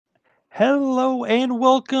Hello and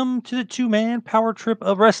welcome to the two-man power trip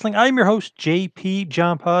of wrestling. I'm your host, JP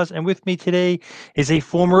John Paz, and with me today is a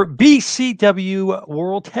former BCW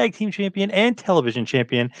World Tag Team Champion and Television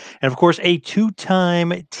Champion, and of course, a two-time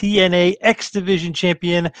TNA X Division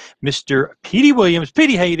Champion, Mr. Petey Williams.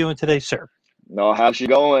 Petey, how you doing today, sir? No, how's you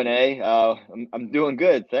going, eh? I'm doing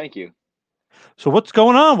good, thank you. So what's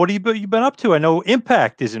going on? What have you been up to? I know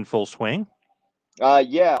Impact is in full swing.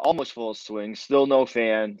 Yeah, almost full swing. Still no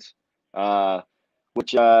fans. Uh,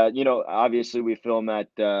 which obviously we film at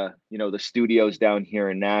the studios down here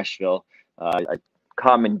in Nashville. I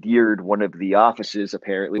commandeered one of the offices,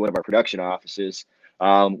 apparently one of our production offices.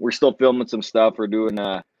 We're still filming some stuff. We're doing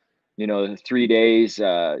 3 days.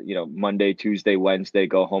 Monday, Tuesday, Wednesday.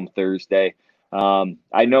 Go home Thursday.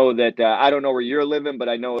 I know that I don't know where you're living, but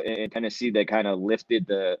I know in Tennessee they kind of lifted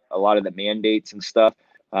a lot of the mandates and stuff.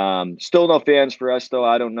 Still no fans for us though.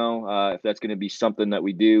 I don't know if that's going to be something that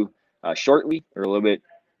we do shortly or a little bit,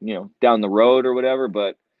 down the road or whatever.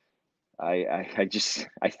 But I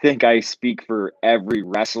think I speak for every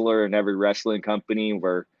wrestler and every wrestling company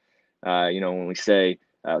where, when we say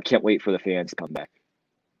can't wait for the fans to come back.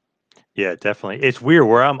 Yeah, definitely. It's weird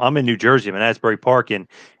where I'm in New Jersey. I'm in Asbury Park, and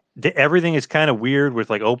everything is kind of weird with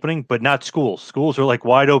like opening, but not schools. Schools are like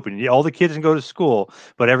wide open. All the kids can go to school,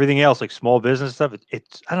 but everything else, like small business stuff,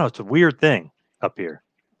 it's I don't know. It's a weird thing up here.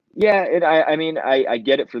 Yeah, and I mean, I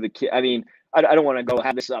get it for the kid. I mean, I don't want to go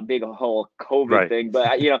have this big whole COVID Right. thing, but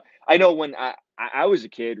I know when I was a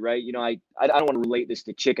kid, right? I don't want to relate this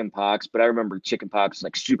to chicken pox, but I remember chicken pox was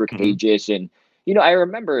like super Hmm. contagious, and I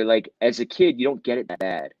remember like as a kid, you don't get it that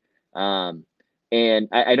bad. Um, and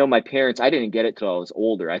I know my parents, I didn't get it till I was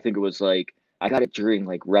older. I think it was like I got it during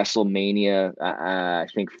like WrestleMania, I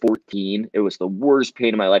think 14. It was the worst pain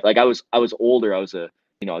in my life. Like I was older. I was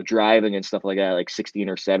driving and stuff like that, like 16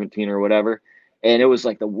 or 17 or whatever. And it was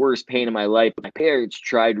like the worst pain in my life. But my parents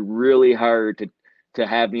tried really hard to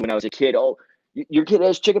have me when I was a kid. Oh, your kid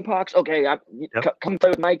has chicken pox? Okay, Yep. come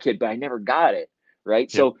play with my kid. But I never got it,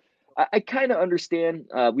 right? Yep. So I kind of understand.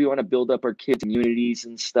 We want to build up our kids' immunities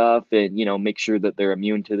and stuff, and make sure that they're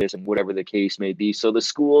immune to this and whatever the case may be. So the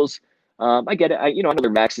schools, I get it. I know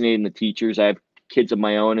they're vaccinating the teachers. I have kids of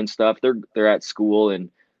my own and stuff. They're at school and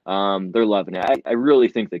they're loving it. I really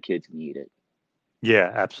think the kids need it. Yeah,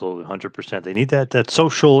 absolutely, 100%. They need that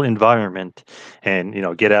social environment, and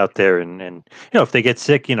get out there and if they get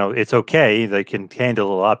sick, it's okay. They can handle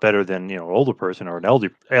it a lot better than an older person or an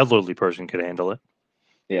elderly person could handle it.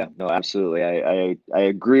 Yeah, no, absolutely. I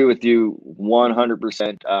agree with you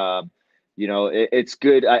 100%. It's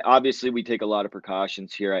good. Obviously we take a lot of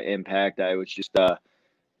precautions here at Impact. I was just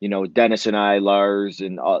Dennis and I, Lars,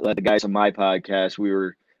 and all the guys on my podcast, we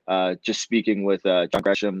were just speaking with John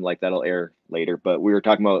Gresham, like that'll air later, but we were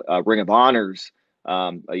talking about Ring of Honors,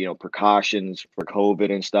 precautions for COVID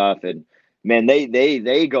and stuff. And man,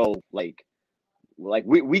 they go like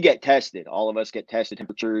we get tested. All of us get tested,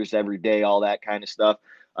 temperatures every day, all that kind of stuff.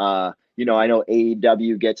 I know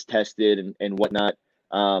AEW gets tested and whatnot.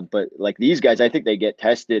 But like these guys, I think they get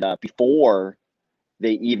tested before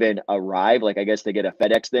they even arrive. Like I guess they get a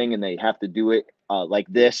FedEx thing and they have to do it like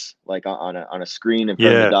this, like on a screen in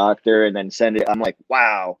front of the Yeah. doctor, and then send it. I'm like,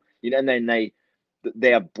 wow, and then they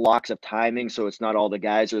have blocks of timing, so it's not all the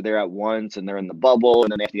guys are there at once and they're in the bubble,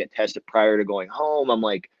 and then they have to get tested prior to going home. I'm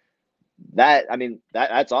like, that. I mean,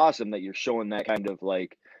 that's awesome that you're showing that kind of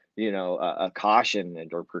like a caution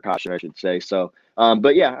or precaution, I should say. So,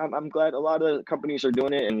 but yeah, I'm glad a lot of companies are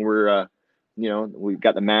doing it, and we're we've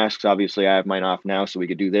got the masks. Obviously, I have mine off now, so we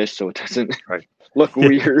could do this, so it doesn't Right. look Yeah.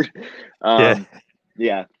 weird. Yeah.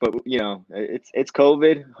 Yeah, but it's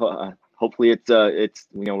COVID. Hopefully, it's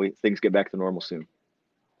things get back to normal soon.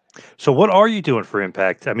 So what are you doing for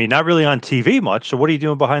Impact? I mean, not really on TV much. So what are you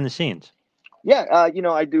doing behind the scenes? Yeah, I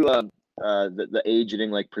do the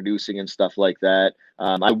agenting, like producing and stuff like that.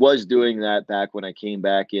 I was doing that back when I came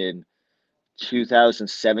back in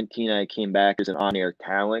 2017. I came back as an on-air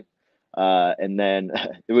talent, and then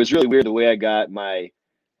it was really weird the way I got my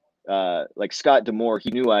like Scott Demore.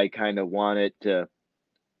 He knew I kind of wanted to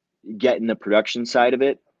get in the production side of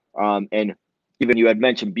it, and even you had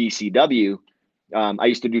mentioned BCW. I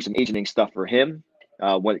used to do some agenting stuff for him,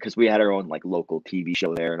 because we had our own like local TV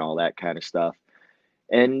show there and all that kind of stuff.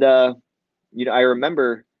 And I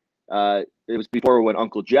remember it was before when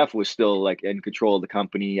Uncle Jeff was still like in control of the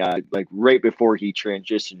company, like right before he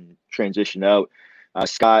transitioned out.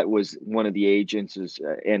 Scott was one of the agents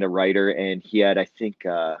and a writer, and he had, I think,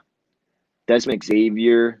 Desmond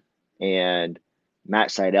Xavier and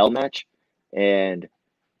Matt Seidel match, and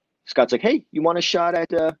Scott's like, hey, you want a shot at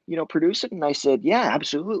producing? And I said, yeah,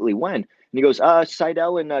 absolutely. When? And he goes,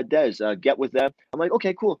 Seidel and Dez, get with them. I'm like,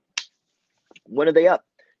 okay, cool. When are they up?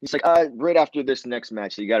 He's like, right after this next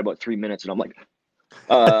match. So you got about 3 minutes. And I'm like,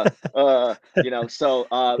 Yeah.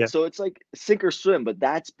 so it's like sink or swim. But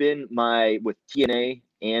that's been with TNA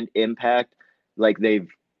and Impact. Like they've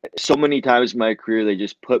so many times in my career, they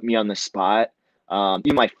just put me on the spot.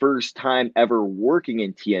 Even my first time ever working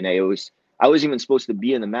in TNA, I wasn't even supposed to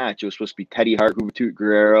be in the match. It was supposed to be Teddy Hart, Juventud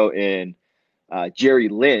Guerrero, and Jerry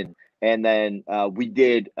Lynn. And then we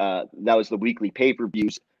did that was the weekly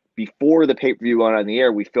pay-per-views. Before the pay-per-view went on the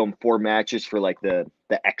air, we filmed 4 matches for like the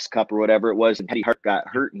X Cup or whatever it was, and Teddy Hart got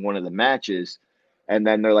hurt in one of the matches. And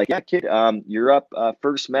then they're like, yeah, kid, you're up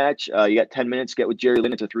first match. You got 10 minutes, get with Jerry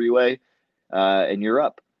Lynn. It's a 3-way, and you're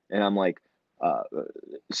up. And I'm like,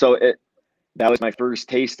 that was my first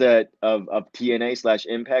taste of TNA /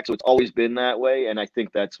 Impact. So it's always been that way. And I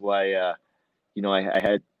think that's why, I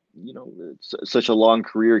had, such a long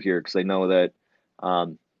career here, because I know that,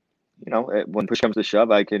 when push comes to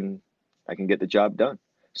shove, I can get the job done.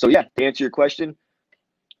 So yeah, to answer your question,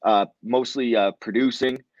 mostly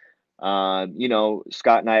producing.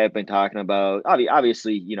 Scott and I have been talking about,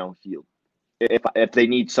 obviously, if they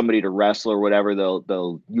need somebody to wrestle or whatever,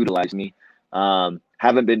 they'll utilize me.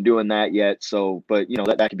 Haven't been doing that yet, so but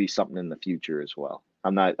that could be something in the future as well.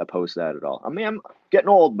 I'm not opposed to that at all. I mean, I'm getting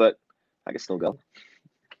old, but I can still go.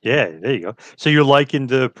 Yeah, there you go. So you're liking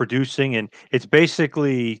the producing, and it's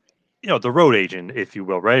basically, the road agent, if you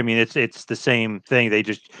will, right? I mean, it's the same thing. They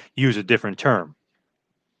just use a different term.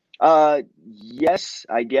 Yes,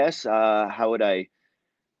 I guess. How would I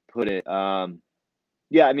put it?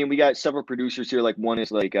 Yeah, I mean, we got several producers here. Like one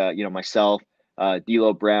is like myself,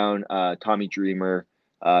 D'Lo Brown, Tommy Dreamer,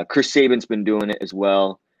 Chris Saban's been doing it as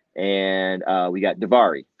well, and we got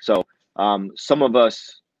Davari. So some of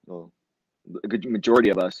us, well, a good majority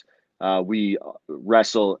of us, we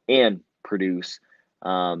wrestle and produce.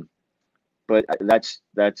 But that's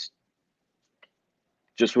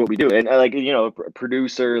just what we do. And like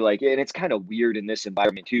producer, like, and it's kind of weird in this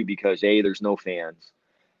environment too, because there's no fans.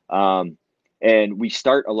 And we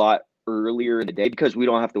start a lot earlier in the day because we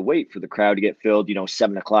don't have to wait for the crowd to get filled,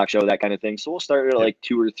 7 o'clock show, that kind of thing. So we'll start at Yep. like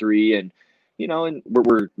 2 or 3, and and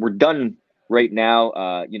we're done right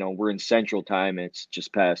now. We're in Central Time, and it's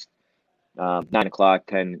just past 9 o'clock,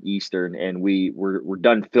 10 Eastern, and we're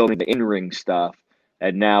done filming the in-ring stuff,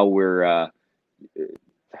 and now we're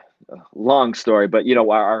long story, but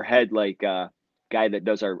our head guy that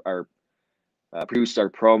does our produces our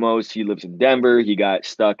promos. He lives in Denver. He got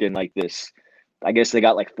stuck in like this. I guess they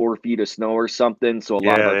got like 4 feet of snow or something. So a lot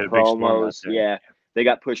Yeah, of they our had a big storm out promos, there. yeah, they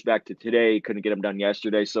got pushed back to today. Couldn't get them done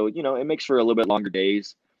yesterday. So it makes for a little bit longer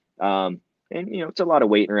days. And it's a lot of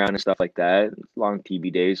waiting around and stuff like that. Long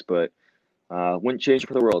TV days, but wouldn't change it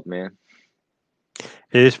for the world, man.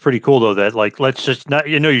 It is pretty cool though that, like, let's just not,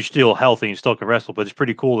 you're still healthy and still can wrestle, but it's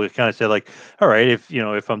pretty cool to kind of say, like, all right,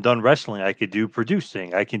 if I'm done wrestling, I could do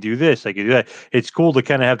producing, I can do this, I can do that. It's cool to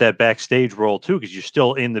kind of have that backstage role too, because you're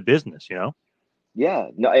still in the business. Yeah,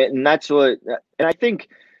 no, and that's what, and I think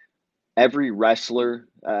every wrestler,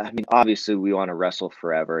 I mean, obviously we want to wrestle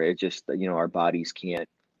forever. It just, our bodies can't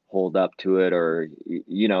hold up to it, or,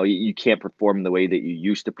 you can't perform the way that you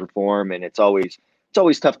used to perform. And it's always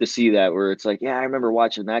tough to see that, where it's like, yeah, I remember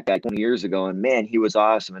watching that guy 20 years ago, and man, he was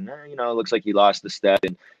awesome. And, it looks like he lost the step.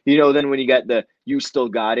 And, then when you got the, you still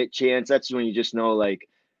got it chance, that's when you just know, like,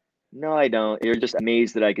 no, I don't. You're just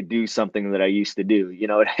amazed that I could do something that I used to do. You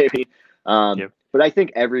know what I mean? Yep. But I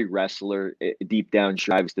think every wrestler deep down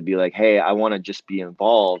strives to be like, hey, I want to just be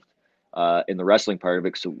involved in the wrestling part of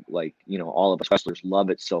it. So, like, all of us wrestlers love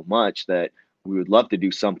it so much that we would love to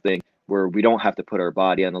do something where we don't have to put our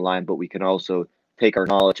body on the line, but we can also take our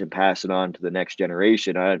knowledge and pass it on to the next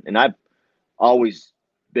generation. And I've always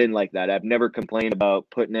been like that. I've never complained about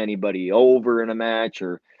putting anybody over in a match,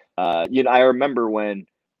 or, I remember when,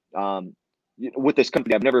 with this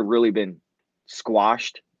company, I've never really been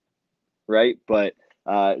squashed, right? But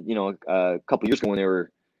a couple years ago when they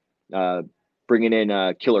were bringing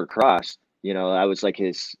in Killer Cross, I was like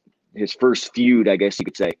his first feud, I guess you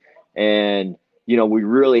could say, and we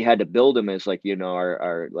really had to build him as like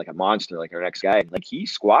our like a monster, like our next guy. Like he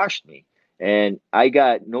squashed me, and I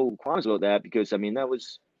got no qualms about that, because I mean that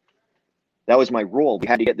was my role. We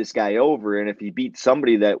had to get this guy over, and if he beats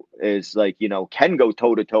somebody that is like can go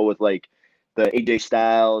toe to toe with like the AJ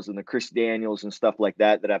Styles and the Chris Daniels and stuff like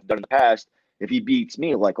that I've done in the past, if he beats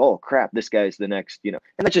me, like, oh crap, this guy's the next, and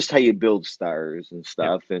that's just how you build stars and Yep.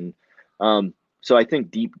 stuff. And so I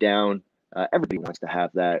think deep down, everybody wants to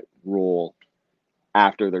have that role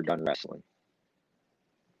after they're done wrestling.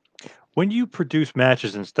 When you produce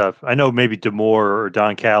matches and stuff, I know maybe Demore or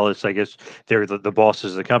Don Callis, I guess they're the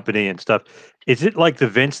bosses of the company and stuff. Is it like the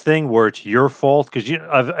Vince thing where it's your fault? Because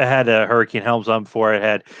I had Hurricane Helms on before, I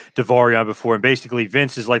had Davari on before, and basically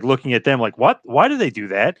Vince is like looking at them like, "What? Why do they do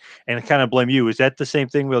that?" And kind of blame you. Is that the same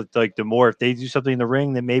thing with like Demore? If they do something in the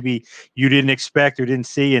ring that maybe you didn't expect or didn't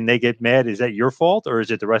see, and they get mad, is that your fault or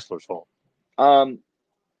is it the wrestler's fault? Um,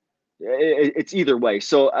 it's either way.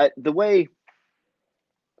 So the way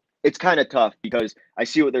it's kind of tough because I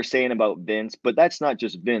see what they're saying about Vince, but that's not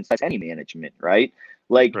just Vince. That's any management, right?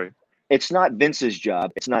 Like, Right. it's not Vince's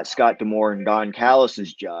job. It's not Scott Demore and Don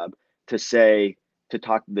Callis's job to say to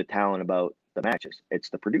talk to the talent about the matches.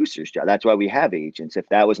 It's the producer's job. That's why we have agents. If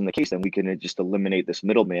that wasn't the case, then we can just eliminate this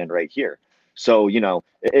middleman right here. So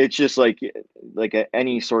it's just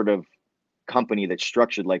any sort of company that's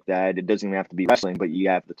structured like that. It doesn't even have to be wrestling, but you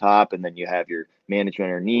have the top, and then you have your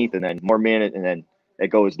management underneath, and then more management, and then it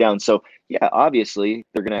goes down. So yeah, obviously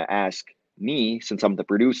they're gonna ask me, since I'm the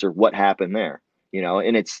producer, what happened there.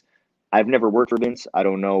 And I've never worked for Vince. I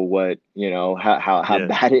don't know what how Yeah.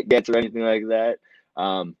 bad it gets or anything like that.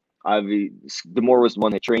 Demore was the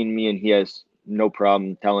one that trained me, and he has no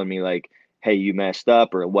problem telling me like, hey, you messed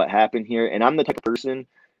up or what happened here. And I'm the type of person,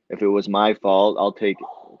 if it was my fault, I'll take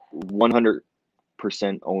 100%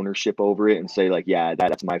 ownership over it and say like, yeah,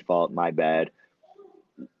 that's my fault, my bad.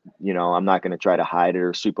 I'm not going to try to hide it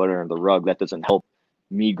or sweep it under the rug. That doesn't help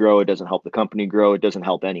me grow. It doesn't help the company grow. It doesn't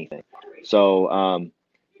help anything. So,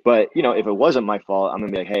 but if it wasn't my fault, I'm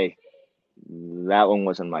gonna be like, hey, that one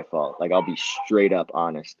wasn't my fault. Like, I'll be straight up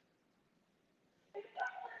honest.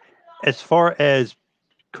 As far as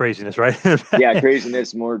craziness, right? Yeah,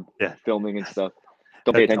 craziness, more Yeah, filming and stuff.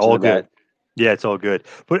 Don't pay that's attention all to that. good. Yeah, it's all good.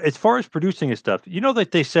 But as far as producing and stuff, that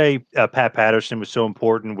they say Pat Patterson was so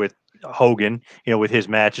important with Hogan, with his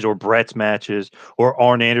matches, or Brett's matches, or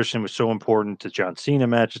Arn Anderson was so important to John Cena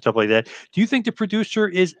matches, stuff like that. Do you think the producer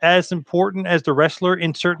is as important as the wrestler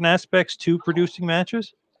in certain aspects to producing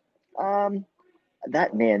matches? Um,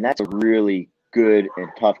 that's a really good and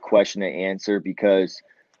tough question to answer because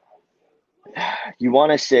you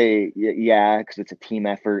want to say yeah, because it's a team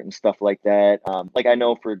effort and stuff like that. Like, I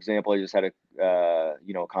know, for example, I just had a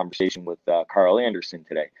conversation with Carl Anderson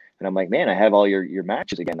today, and I'm like, man, I have all your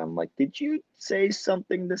matches again. I'm like, did you say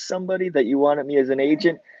something to somebody that you wanted me as an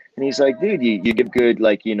agent? And he's like, dude, you give good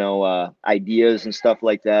ideas and stuff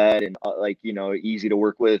like that, and easy to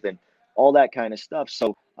work with and all that kind of stuff.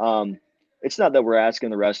 So it's not that we're asking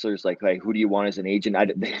the wrestlers like, hey, who do you want as an agent?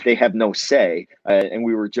 They have no say, and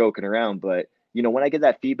we were joking around. But when I get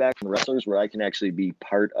that feedback from the wrestlers, where I can actually be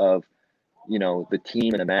part of the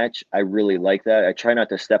team in a match, I really like that. I try not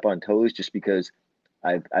to step on toes, just because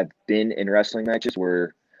I've been in wrestling matches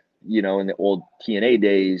where in the old TNA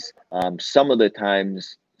days, some of the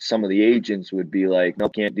times some of the agents would be like, no,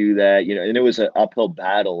 can't do that, and it was an uphill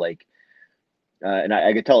battle. Like, and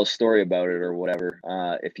I could tell a story about it or whatever,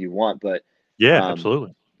 if you want, but Yeah, um,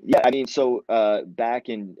 absolutely. yeah, I mean, so back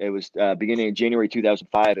in, it was beginning of January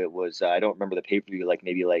 2005. It was I don't remember the pay per view, like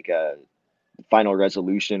maybe like a Final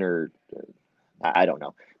Resolution, or I don't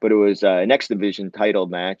know, but it was an X Division title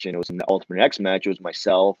match, and it was an Ultimate X match. It was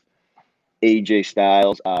myself, AJ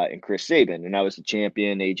Styles, and Chris Sabin, and I was the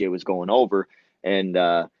champion. AJ was going over, and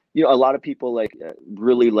a lot of people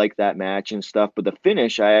really like that match and stuff. But the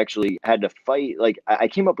finish, I actually had to fight. Like, I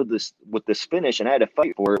came up with this finish, and I had to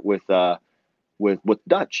fight for it with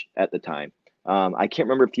Dutch at the time. I can't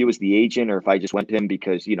remember if he was the agent or if I just went to him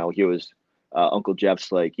because he was Uncle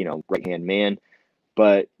Jeff's right hand man.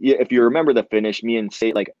 But yeah, if you remember the finish, me and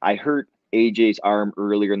Say, like, I hurt AJ's arm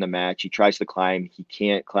earlier in the match. He tries to climb, he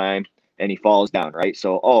can't climb, and he falls down. Right,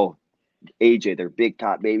 so AJ, their big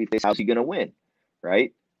top baby face, how's he gonna win?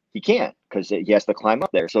 Right, he can't, because he has to climb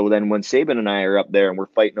up there. So then when Sabin and I are up there and we're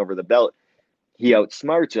fighting over the belt, he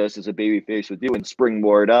outsmarts us as a baby face would do, and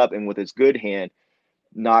springboard up, and with his good hand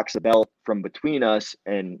knocks the belt from between us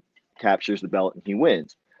and captures the belt, and he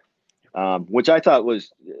wins. Which I thought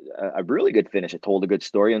was a really good finish. It told a good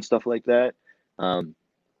story and stuff like that. Um,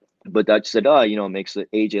 but Dutch said, "Oh, it makes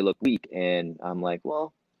AJ look weak," and I'm like,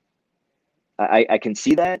 "Well, I can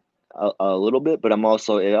see that a little bit, but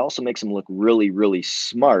it also makes him look really, really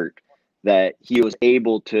smart, that he was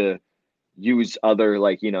able to use other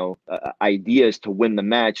ideas to win the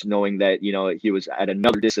match, knowing that he was at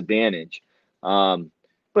another disadvantage." Um,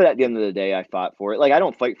 but at the end of the day, I fought for it. Like, I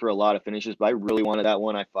don't fight for a lot of finishes, but I really wanted that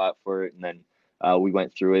one. I fought for it, and then we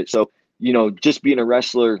went through it. So just being a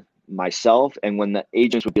wrestler myself, and when the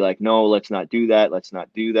agents would be like, "No, let's not do that. Let's not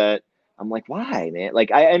do that." I'm like, "Why, man?"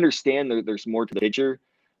 Like, I understand there's more to the picture,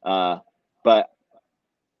 but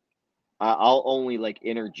I'll only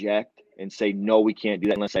interject and say, no, we can't do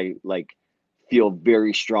that unless I like feel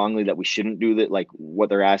very strongly that we shouldn't do that, like what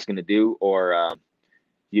they're asking to do, or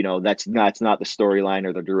that's not the storyline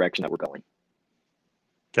or the direction that we're going.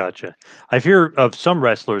 Gotcha. I hear of some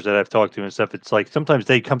wrestlers that I've talked to and stuff. It's like sometimes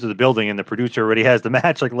they come to the building and the producer already has the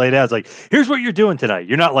match like laid out. It's like, here's what you're doing tonight.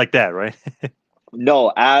 You're not like that, right?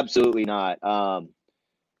 No, absolutely not.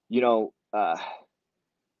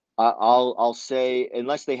 I'll say,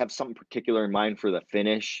 unless they have something particular in mind for the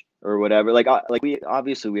finish or whatever. Like we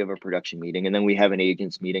obviously we have a production meeting, and then we have an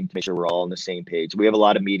agents meeting to make sure we're all on the same page. We have a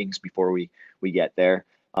lot of meetings before we get there.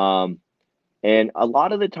 And a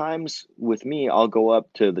lot of the times with me, I'll go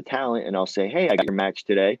up to the talent and I'll say, "Hey, I got your match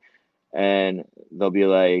today," and they'll be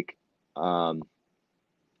like, yeah,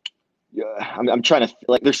 I'm trying to,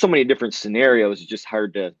 like, there's so many different scenarios. It's just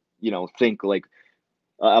hard to think like.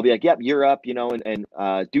 I'll be like, "Yep, you're up," and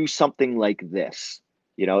do something like this,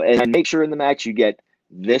 and make sure in the match you get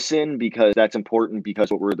this in, because that's important, because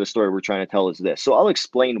the story we're trying to tell is this. So I'll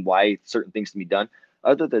explain why certain things can be done.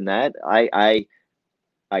 Other than that, I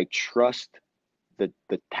trust the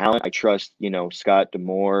talent. I trust, Scott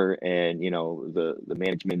D'Amore and, the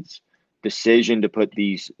management's decision to put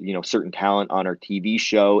these, certain talent on our TV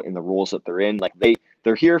show in the roles that they're in. Like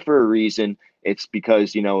they're here for a reason. It's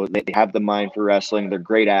because, they have the mind for wrestling. They're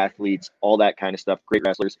great athletes, all that kind of stuff, great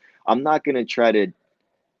wrestlers. I'm not going to try to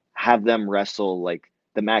have them wrestle like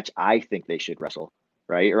the match I think they should wrestle,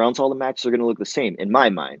 right? Or else all the matches are going to look the same in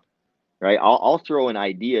my mind, right? I'll throw in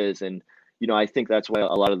ideas, and I think that's why a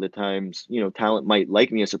lot of the times, talent might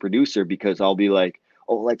like me as a producer, because I'll be like,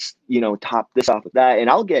 oh, let's, top this off with that.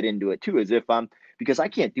 And I'll get into it too, as if because I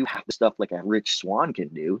can't do half the stuff like a Rich Swann can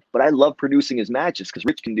do, but I love producing his matches because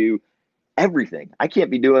Rich can do everything. I can't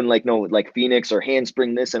be doing like Phoenix or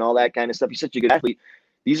handspring this and all that kind of stuff. He's such a good athlete.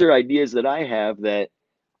 These are ideas that I have that,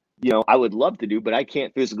 I would love to do, but I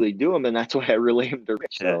can't physically do them. And that's why I relay them to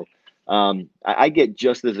Rich. So I get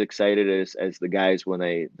just as excited as the guys when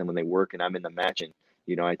they work and I'm in the match, and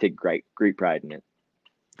I take great pride in it.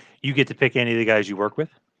 You get to pick any of the guys you work with?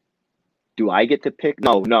 Do I get to pick?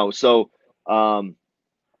 No. So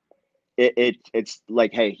it's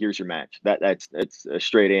like, hey, here's your match. That's a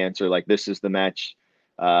straight answer. Like, this is the match.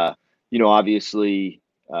 Obviously,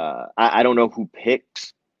 I don't know who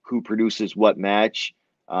picks, who produces what match.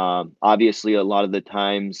 Obviously, a lot of the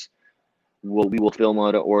times we will film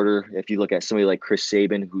out of order. If you look at somebody like Chris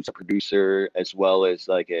Sabin, who's a producer as well as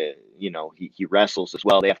like he wrestles as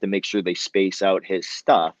well, they have to make sure they space out his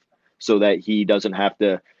stuff so that he doesn't have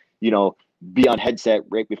to, be on headset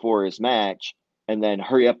right before his match and then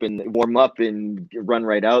hurry up and warm up and run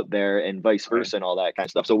right out there, and vice versa, and all that kind of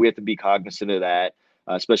stuff. So we have to be cognizant of that,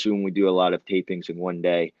 especially when we do a lot of tapings in one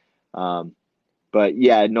day. But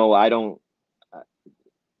yeah, no, I don't.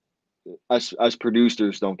 Us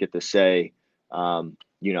producers don't get to say, I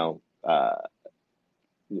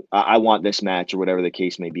want this match or whatever the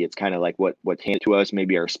case may be. It's kind of like what's handed to us,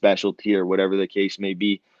 maybe our specialty or whatever the case may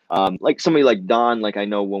be. Like somebody like Don, like I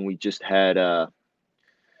know when we just had,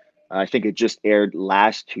 I think it just aired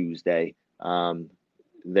last Tuesday.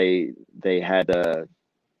 They had the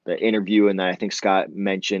interview, and I think Scott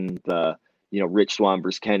mentioned the Rich Swann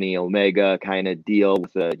versus Kenny Omega kind of deal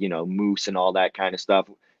with the Moose and all that kind of stuff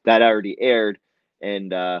that already aired. And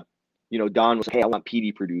Don was like, hey, I want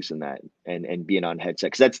Petey producing that and being on headset,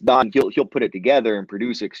 because that's Don. He'll put it together and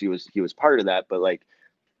produce it, because he was part of that. But like,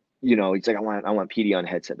 he's like, I want Petey on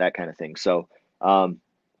headset, that kind of thing. So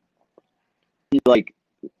like,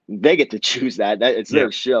 they get to choose that it's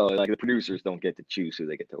their show. Like, the producers don't get to choose who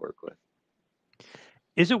they get to work with.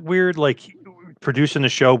 Is it weird, like, producing the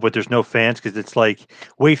show, but there's no fans? Because it's like,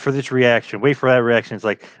 wait for this reaction, wait for that reaction. It's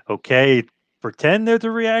like, okay, pretend there's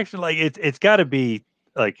a reaction. Like, it's got to be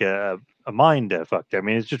like a mind fuck. I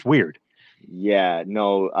mean, it's just weird. Yeah,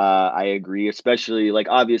 no, I agree. Especially, like,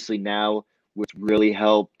 obviously now, what's really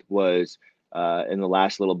helped was in the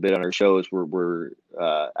last little bit on our shows, we're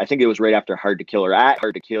I think it was right after Hard to Kill, or at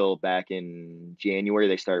Hard to Kill back in January,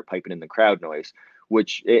 they started piping in the crowd noise,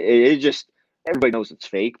 which it just, everybody knows it's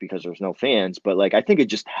fake because there's no fans, but like, I think it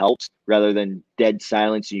just helps rather than dead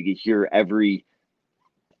silence. So you can hear everything,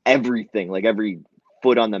 like every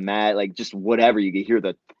foot on the mat, like just whatever, you can hear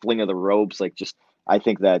the fling of the ropes. Like, just, I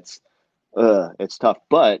think that's it's tough,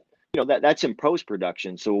 but that's in post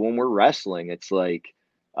production. So when we're wrestling, it's like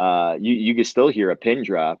you can still hear a pin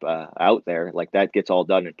drop out there, like that gets all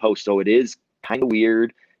done in post. So it is kind of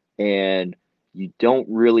weird, and you don't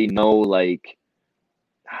really know, like,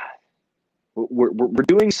 we're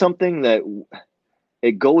doing something that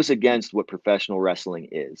it goes against what professional wrestling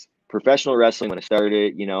is. Professional wrestling, when I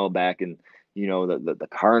started, back in, the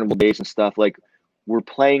carnival days and stuff, like, we're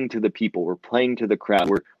playing to the people, we're playing to the crowd,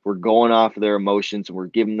 we're going off of their emotions, and we're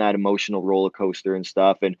giving that emotional roller coaster and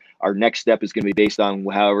stuff. And our next step is going to be based on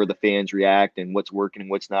however the fans react and what's working and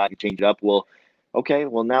what's not, and change it up. Well, okay,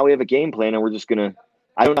 well now we have a game plan, and we're just gonna.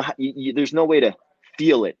 I don't know. There's no way to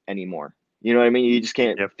feel it anymore. You know what I mean? You just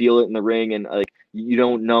can't Yep. feel it in the ring, and like you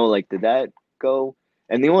don't know, like, did that go?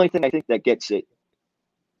 And the only thing I think that gets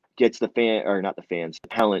the fan, or not the fans, the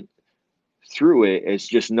talent through it, is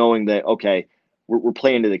just knowing that, okay, we're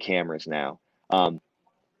playing to the cameras now.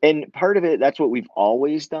 And part of it, that's what we've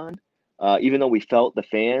always done. Even though we felt the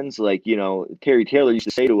fans, like, Terry Taylor used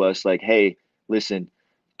to say to us, like, hey, listen,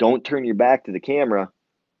 don't turn your back to the camera,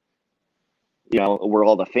 where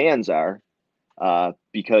all the fans are.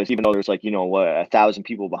 Because even though there's, like, 1,000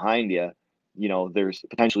 people behind you, there's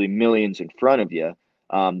potentially millions in front of you.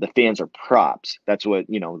 The fans are props. That's what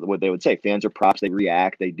they would say. Fans are props. They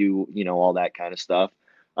react. They do all that kind of stuff.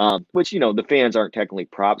 Which the fans aren't technically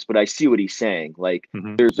props, but I see what he's saying. Like,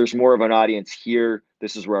 Mm-hmm. there's more of an audience here.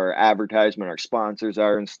 This is where our advertisement, our sponsors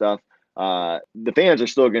are and stuff. The fans are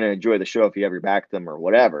still going to enjoy the show if you have your back to them or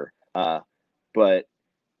whatever. But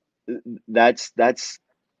that's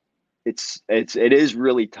it is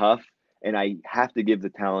really tough, and I have to give the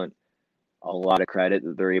talent a lot of credit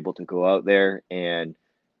that they're able to go out there and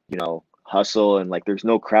hustle, and like there's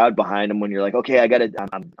no crowd behind them when you're like, okay,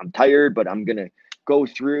 I'm tired, but I'm gonna go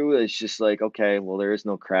through. It's just like, okay, well, there is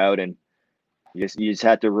no crowd, and you just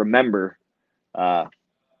have to remember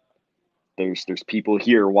there's people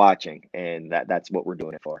here watching, and that's what we're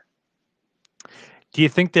doing it for. Do you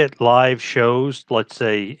think that live shows, let's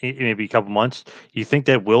say maybe a couple months, you think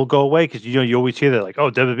that will go away? Because you always hear that, like, oh,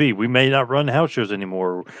 WWE, we may not run house shows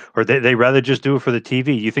anymore, or they rather just do it for the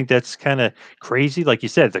TV. You think that's kind of crazy? Like you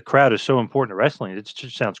said, the crowd is so important to wrestling. It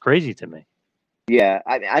just sounds crazy to me. Yeah,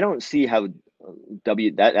 I don't see how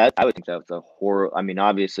that I would think that's a horror. I mean,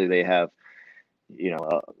 obviously they have you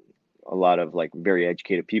know a lot of like very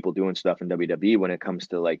educated people doing stuff in WWE when it comes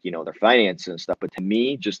to like their finances and stuff. But to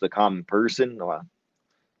me, just the common person,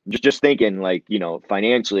 just thinking like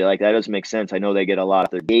financially, like that doesn't make sense. I know they get a lot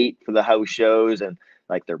of their gate for the house shows, and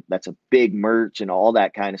like that's a big merch and all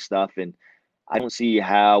that kind of stuff. And I don't see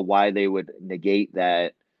why they would negate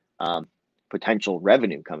that potential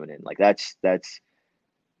revenue coming in. Like that's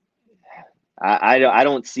I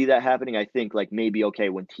don't see that happening. I think like maybe, okay,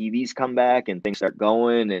 when TVs come back and things start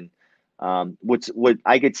going, and what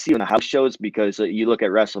I could see on the house shows, because you look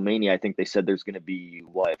at WrestleMania, I think they said there's going to be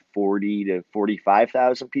 40 to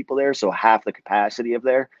 45,000 people there, so half the capacity of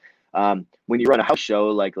there. When you run a house show,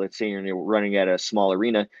 like let's say you're running at a small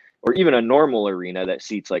arena or even a normal arena that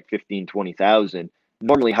seats like 15, 20,000,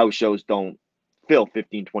 normally house shows don't fill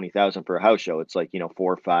 15, 20,000 for a house show. It's like 4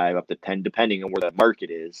 or 5 up to 10, depending on where the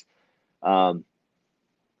market is.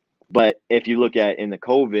 But if you look at in the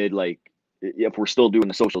COVID, like if we're still doing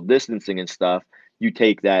the social distancing and stuff, you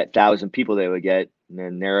take that 1,000 people they would get and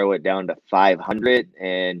then narrow it down to 500.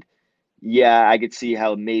 And yeah, I could see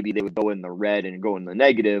how maybe they would go in the red and go in the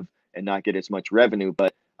negative and not get as much revenue.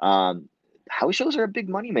 But house shows are a big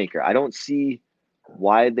moneymaker. I don't see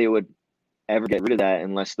why they would ever get rid of that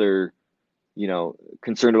unless they're,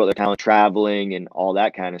 concerned about their talent traveling and all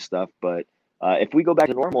that kind of stuff. But if we go back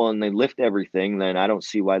to normal and they lift everything, then I don't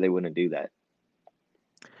see why they wouldn't do that.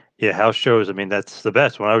 Yeah, house shows. I mean, that's the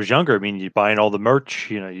best. When I was younger, I mean, you're buying all the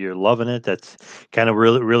merch. You're loving it. That's kind of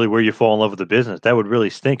really where you fall in love with the business. That would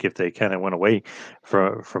really stink if they kind of went away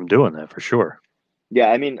from doing that, for sure.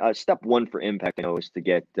 Yeah, I mean, step one for Impact, I know, is to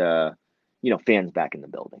get fans back in the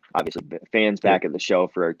building. Obviously, fans Yep. back at the show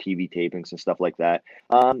for our TV tapings and stuff like that.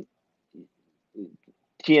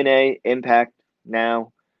 TNA Impact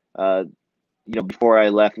now. Before I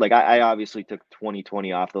left, like I obviously took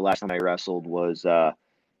 2020 off. The last time I wrestled was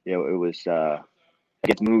it was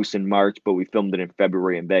against Moose in March, but we filmed it in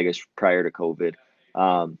February in Vegas prior to COVID.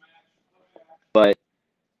 But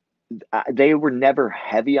they were never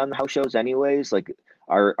heavy on the house shows, anyways. Like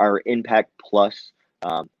our Impact Plus,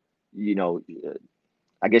 you know,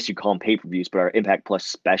 I guess you call them pay-per-views, but our Impact Plus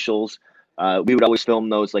specials, we would always film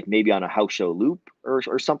those like maybe on a house show loop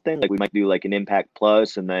or something. Like we might do like an Impact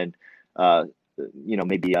Plus and then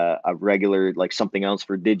maybe a regular, like something else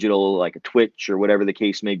for digital, like a Twitch or whatever the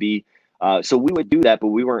case may be. So we would do that, but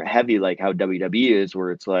we weren't heavy like how WWE is, where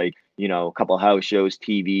it's like, a couple house shows,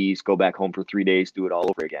 TVs, go back home for 3 days, do it all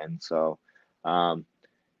over again. So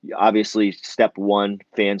obviously step one,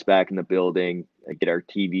 fans back in the building, get our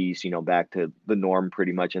TVs, back to the norm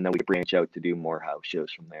pretty much. And then we branch out to do more house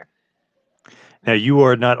shows from there. Now, you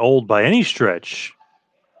are not old by any stretch.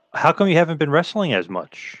 How come you haven't been wrestling as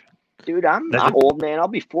much? Dude, I'm That, old, man. I'll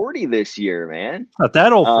be 40 this year, man. not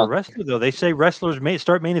that old for a wrestler, though. They say wrestlers may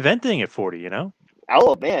start main eventing at 40, you know?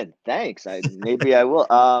 Oh man, thanks. Maybe I will.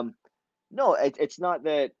 No, it's not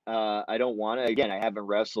that I don't want to. Again, I haven't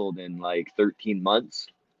wrestled in like 13 months.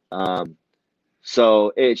 Um,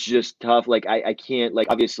 so it's just tough. Like I can't, like,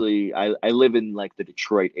 obviously I live in like the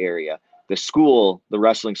Detroit area. The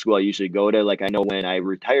wrestling school I usually go to, like, I know when I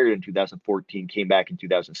retired in 2014, came back in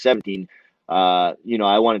 2017, I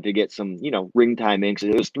wanted to get some, ring time in, because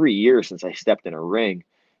it was 3 years since I stepped in a ring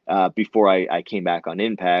before I came back on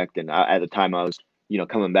Impact. And at the time I was,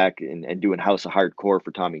 coming back and doing House of Hardcore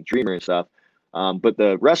for Tommy Dreamer and stuff. But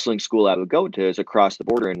the wrestling school I would go to is across the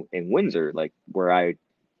border in Windsor, like where I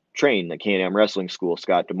train, the Can-Am Wrestling School,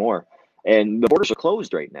 Scott Demore, and the borders are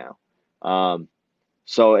closed right now.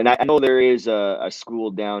 And I know there is a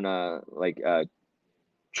school down,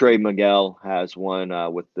 Trey Miguel has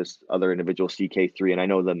one with this other individual, CK3, and I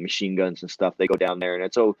know the Machine Guns and stuff, they go down there, and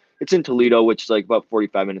it's in Toledo, which is like about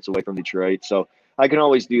 45 minutes away from Detroit, so I can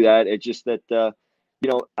always do that. It's just that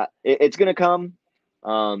it's gonna come.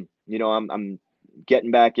 I'm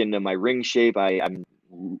getting back into my ring shape. I'm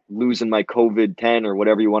losing my COVID-10 or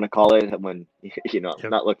whatever you want to call it, when Yep.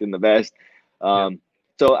 not looking the best.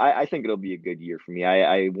 So I think it'll be a good year for me.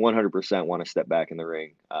 I 100% want to step back in the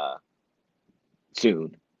ring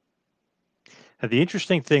soon. And the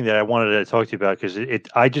interesting thing that I wanted to talk to you about, because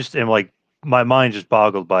I just am like, my mind just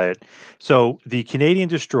boggled by it. So the Canadian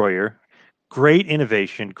Destroyer, great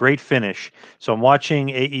innovation, great finish. So I'm watching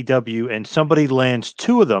AEW, and somebody lands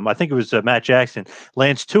two of them. I think it was Matt Jackson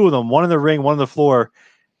lands two of them, one in the ring, one on the floor.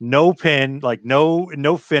 No pin, like no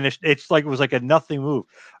finish. It's like it was like a nothing move.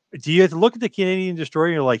 Do you have to look at the Canadian Destroyer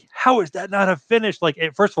and you're like, how is that not a finish? Like,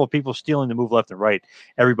 first of all, people stealing the move left and right.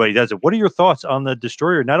 Everybody does it. What are your thoughts on the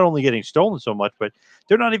Destroyer not only getting stolen so much, but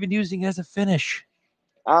they're not even using it as a finish?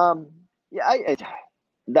 Yeah,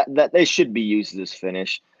 that they should be used as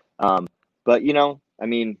finish. But I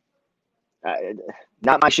mean,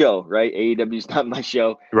 not my show, right? AEW's not my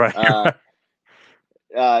show. Right.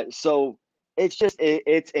 So it's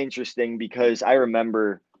interesting, because I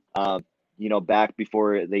remember, back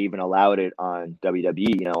before they even allowed it on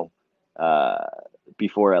WWE,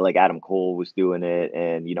 before like Adam Cole was doing it,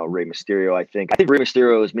 and Rey Mysterio. I think Rey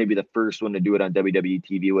Mysterio was maybe the first one to do it on WWE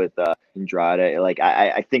TV with Andrade. Like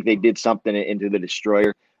I think they did something into the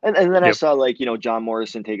Destroyer. And then I Yep. saw, like, John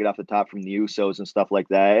Morrison take it off the top from the Usos and stuff like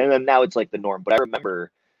that. And then now it's like the norm. But I remember,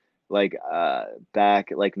 like, back,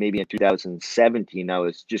 like, maybe in 2017, I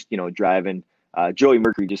was just driving. Joey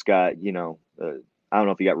Mercury just got, I don't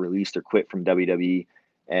know if he got released or quit from WWE,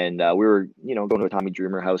 and we were going to a Tommy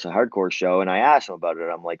Dreamer House of Hardcore show, and I asked him about it.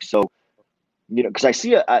 I'm like, so, because I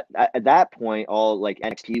see at that point, all like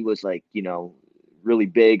NXT was like, really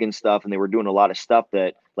big and stuff, and they were doing a lot of stuff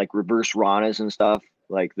that, like, reverse Ranas and stuff,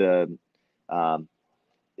 like the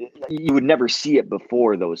you would never see it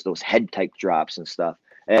before, those head type drops and stuff.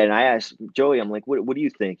 And I asked Joey, I'm like, what do you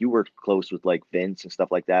think? You work close with like Vince and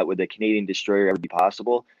stuff like that. Would the Canadian Destroyer ever be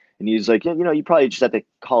possible? And he's like, you probably just have to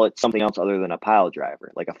call it something else other than a pile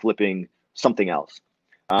driver, like a flipping something else.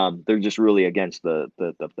 They're just really against the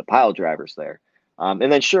pile drivers there.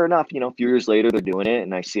 And then sure enough, a few years later, they're doing it,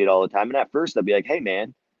 and I see it all the time. And at first, I'd be like, hey,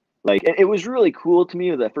 man, like, it was really cool to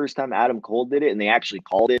me the first time Adam Cole did it, and they actually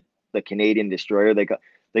called it the Canadian Destroyer.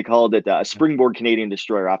 They called it a Springboard Canadian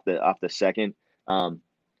Destroyer off the second.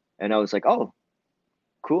 And I was like, oh,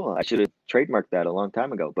 cool. I should have trademarked that a long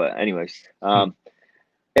time ago. But anyways,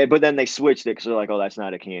 but then they switched it, because they're like, oh, that's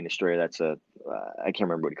not a Canadian Destroyer. That's I can't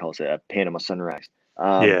remember what he calls it, a Panama Sunrise.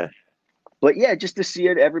 Yeah. But yeah, just to see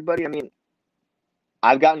it, everybody. I mean,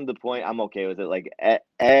 I've gotten to the point I'm okay with it. Like,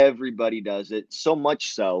 everybody does it, so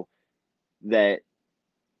much so that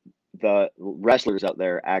the wrestlers out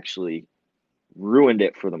there actually ruined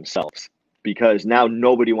it for themselves, because now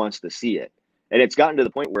nobody wants to see it. And it's gotten to the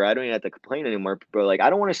point where I don't even have to complain anymore. But like, I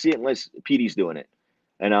don't want to see it unless Petey's doing it.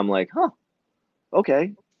 And I'm like, huh,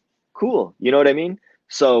 okay, cool. You know what I mean?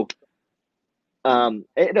 So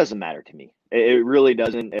it doesn't matter to me. It really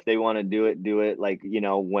doesn't. If they want to do it, do it. Like,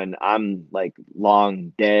 when I'm like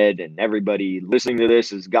long dead and everybody listening to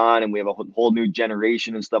this is gone and we have a whole new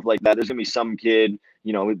generation and stuff like that, there's gonna be some kid,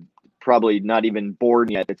 probably not even born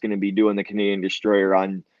yet, that's gonna be doing the Canadian Destroyer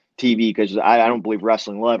on TV, because I don't believe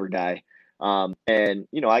wrestling will ever die. And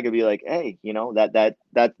I could be like, hey,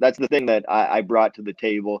 that's the thing that I brought to the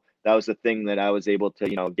table. That was the thing that I was able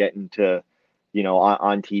to, get into,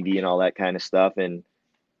 on TV and all that kind of stuff. And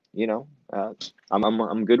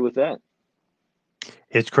I'm good with that.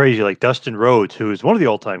 It's crazy. Like Dustin Rhodes, who is one of the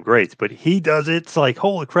all-time greats, but he does it. It's like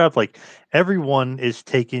holy crap! Like everyone is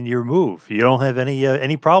taking your move. You don't have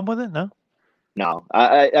any problem with it, no? No,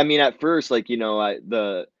 I mean, at first, like,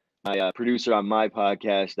 my producer on my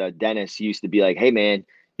podcast, Dennis, used to be like, "Hey, man,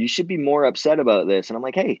 you should be more upset about this," and I'm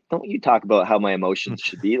like, "Hey, don't you talk about how my emotions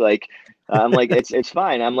should be?" Like, I'm like, it's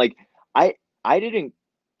fine. I'm like, I I didn't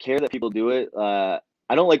care that people do it. I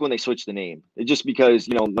don't like when they switch the name. It's just because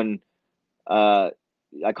when uh,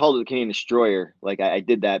 I called it the Canadian Destroyer. Like I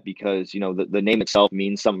did that because the name itself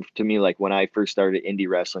means something to me. Like when I first started indie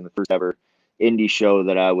wrestling, the first ever indie show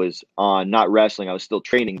that I was on, not wrestling, I was still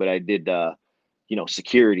training, but I did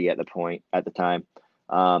security at the time.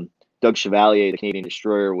 Um, Doug Chevalier, the Canadian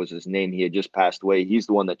Destroyer, was his name. He had just passed away. He's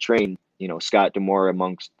the one that trained Scott D'Amore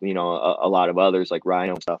amongst a lot of others like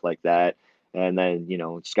Rhino and stuff like that. And then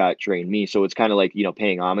Scott trained me, so it's kind of like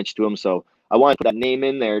paying homage to him. So I wanted to put that name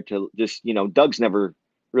in there to just, Doug's never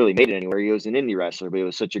really made it anywhere. He was an indie wrestler, but he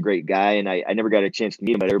was such a great guy. And I never got a chance to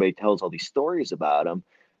meet him, but everybody tells all these stories about him.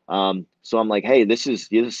 So I'm like, hey, this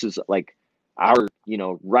is like our,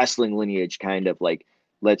 wrestling lineage kind of like,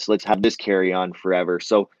 let's have this carry on forever.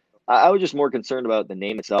 So I was just more concerned about the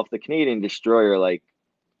name itself. The Canadian Destroyer, like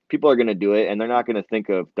people are going to do it and they're not going to think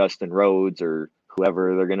of Dustin Rhodes or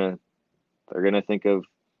whoever. They're going to think of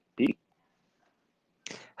Pete.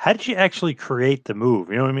 How did you actually create the move?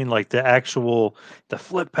 You know what I mean? Like the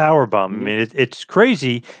flip power bomb. I mean, it's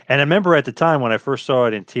crazy. And I remember at the time when I first saw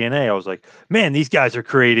it in TNA, I was like, man, these guys are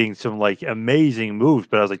creating some like amazing moves.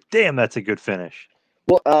 But I was like, damn, that's a good finish.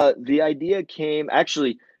 Well, the idea came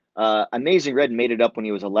actually. Amazing Red made it up when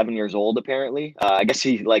he was 11 years old. Apparently, I guess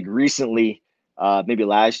he like recently, maybe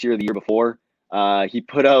last year, or the year before, he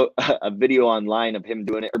put out a video online of him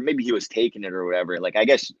doing it, or maybe he was taking it or whatever. Like I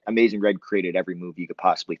guess Amazing Red created every move you could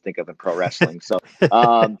possibly think of in pro wrestling. So,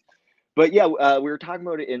 but yeah, we were talking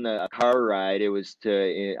about it in a car ride. It was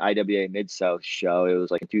to IWA Mid South show. It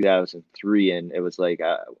was like in 2003, and it was like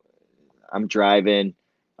I'm driving,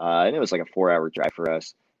 and it was like a 4-hour drive for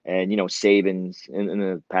us. And Saban's in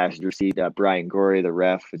the passenger seat, Brian Gorey, the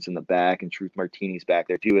ref, it's in the back, and Truth Martini's back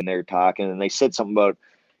there too, and they're talking, and they said something about,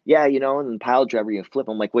 yeah, and then pile driver, you flip.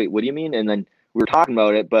 I'm like, wait, what do you mean? And then we were talking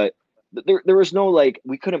about it, but there was no like,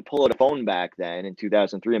 we couldn't pull out a phone back then in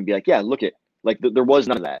 2003 and be like, yeah, look it, like there was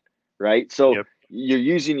none of that, right? So Yep. you're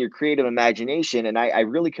using your creative imagination, and I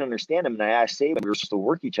really can understand him. And I asked Saban, we were supposed to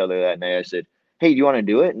work each other that night. I said, hey, do you want to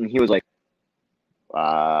do it? And he was like,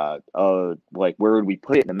 like where would we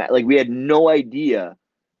put it in the match? Like we had no idea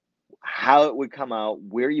how it would come out,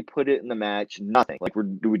 where you put it in the match, nothing. Like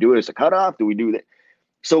do we do it as a cutoff? Do we do that?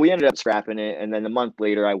 So we ended up scrapping it, and then a month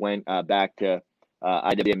later, I went back to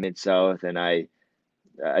IWA Mid South, and I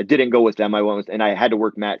didn't go with them. I went with, and I had to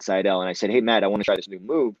work Matt Seidel, and I said, "Hey Matt, I want to try this new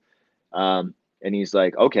move." And he's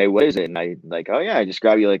like, "Okay, what is it?" And I like, "Oh yeah, I just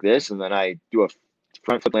grab you like this, and then I do a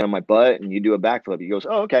front flip land on my butt, and you do a back flip." He goes,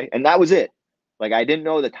 "Oh okay," and that was it. Like I didn't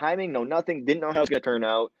know the timing, no nothing, didn't know how it was gonna turn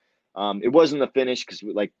out. It wasn't the finish because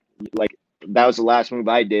like that was the last move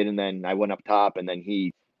I did, and then I went up top, and then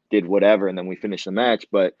he did whatever, and then we finished the match.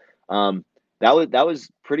 But that was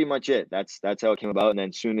pretty much it. That's how it came about. And then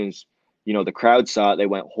as soon as the crowd saw it, they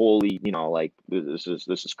went, "Holy, like this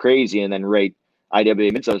is crazy!" And then right,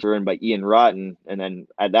 IWA Mid-South was run by Ian Rotten, and then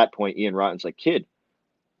at that point, Ian Rotten's like, "Kid,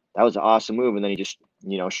 that was an awesome move," and then he just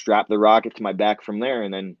strapped the rocket to my back from there,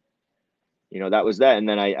 and then that was that. And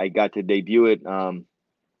then I got to debut it. The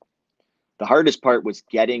hardest part was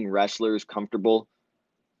getting wrestlers comfortable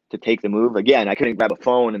to take the move. Again, I couldn't grab a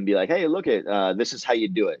phone and be like, "Hey, look at this is how you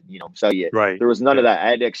do it." So Right. there was none of Yeah. that. I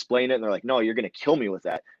had to explain it, and they're like, "No, you're gonna kill me with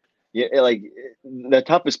that." Yeah, like the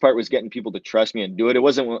toughest part was getting people to trust me and do it. It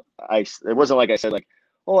wasn't like I said like,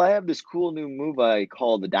 "Oh, I have this cool new move I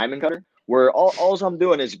call the diamond cutter, where all I'm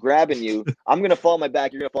doing is grabbing you. I'm gonna fall on my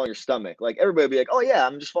back. You're gonna fall on your stomach." Like everybody would be like, "Oh yeah,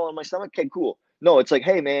 I'm just falling on my stomach. Okay, cool." No, it's like,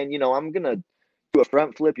 "Hey man, I'm gonna do a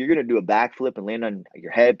front flip. You're gonna do a back flip and land on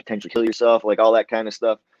your head, potentially kill yourself, like all that kind of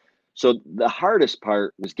stuff." So the hardest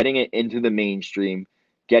part was getting it into the mainstream,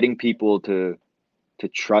 getting people to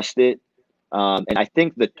trust it. And I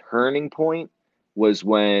think the turning point was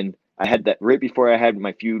when I had that right before I had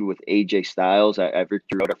my feud with AJ Styles at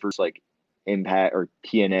Victory Road, our first like Impact or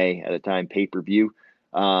TNA at the time pay-per-view.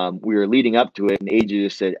 We were leading up to it, and AJ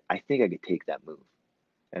just said, "I think I could take that move,"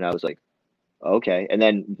 and I was like, "Okay." And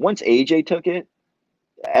then once AJ took it,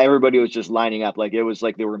 everybody was just lining up. Like it was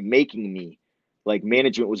like they were making me, like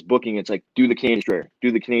management was booking. It's like, do the Canadian Destroyer,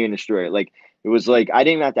 do the Canadian Destroyer. Like it was like I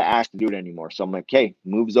didn't have to ask to do it anymore. So I'm like, "Okay,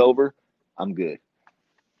 move's over. I'm good."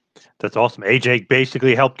 That's awesome. AJ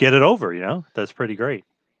basically helped get it over. That's pretty great.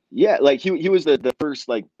 Yeah, like he was the first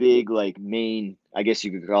like big like main, I guess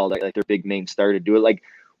you could call it like their big main star to do it. Like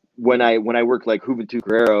when I worked like Juventud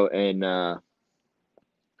Guerrero and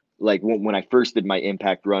like when I first did my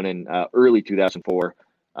Impact run in early 2004,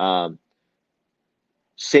 um,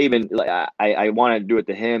 Saban, like I wanted to do it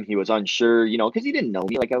to him. He was unsure, because he didn't know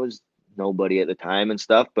me. Like I was nobody at the time and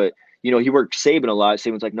stuff. But he worked Saban a lot.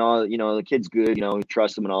 Saban's like, no, the kid's good.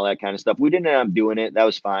 Trust him and all that kind of stuff. We didn't end up doing it. That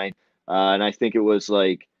was fine. And I think it was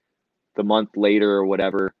like the month later or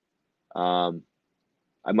whatever. Um,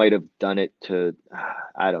 I might have done it to,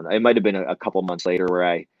 I don't know. It might have been a couple months later where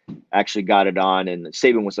I actually got it on, and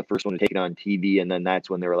Saban was the first one to take it on TV. And then that's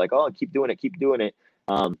when they were like, oh, keep doing it, keep doing it.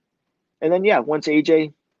 And then, yeah, once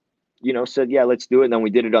AJ, said, yeah, let's do it. And then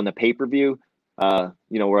we did it on the pay-per-view,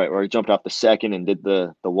 where I jumped off the second and did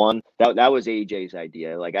the one. That was AJ's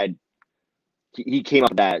idea. Like he came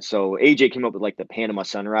up with that. So AJ came up with like the Panama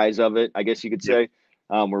Sunrise of it, I guess you could say,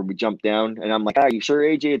 where we jumped down. And I'm like, are you sure,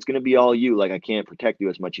 AJ? It's going to be all you. Like, I can't protect you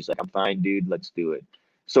as much. He's like, I'm fine, dude. Let's do it.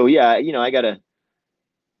 So, yeah, I got to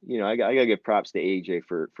give props to AJ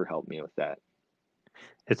for helping me with that.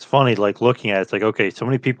 It's funny, like looking at it, it's like, okay, so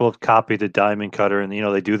many people have copied the diamond cutter, and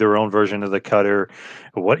they do their own version of the cutter,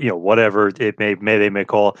 whatever it they may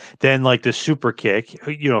call. Then like the super kick,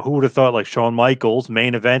 who would have thought like Shawn Michaels,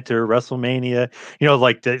 main eventer, WrestleMania,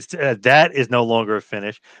 like that is no longer a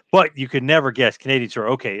finish. But you could never guess Canadians are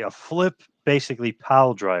okay, a flip, basically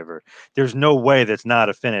pile driver. There's no way that's not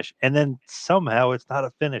a finish, and then somehow it's not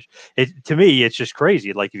a finish. To me, it's just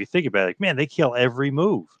crazy. Like if you think about it, like, man, they kill every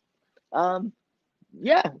move.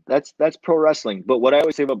 Yeah, that's pro wrestling. But what I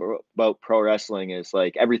always say about pro wrestling is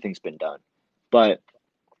like everything's been done, but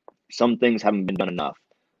some things haven't been done enough.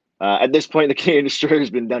 At this point, the Canadian Destroyer has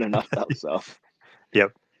been done enough, though. So,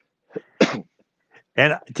 yep.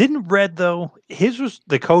 And didn't Red though? His was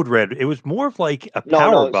the Code Red. It was more of like a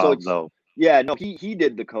power no. So bomb it's though. yeah, no. He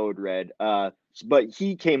did the Code Red. But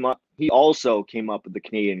he came up. He also came up with the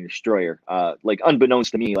Canadian Destroyer. Like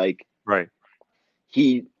unbeknownst to me, like Right.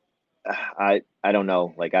 he I don't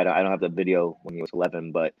know. Like I don't have the video when he was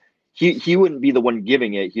 11, but he wouldn't be the one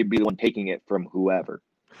giving it. He'd be the one taking it from whoever.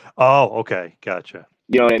 Oh, okay, gotcha.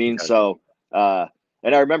 You know what I mean? Gotcha. So,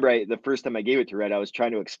 and I remember the first time I gave it to Red, I was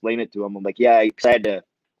trying to explain it to him. I'm like, yeah, because I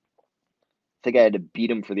think I had to beat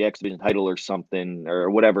him for the X Division title or something or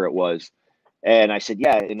whatever it was. And I said,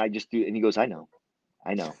 yeah, and I just do. And he goes, I know.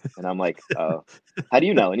 And I'm like, how do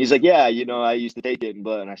you know? And he's like, yeah, I used to take it,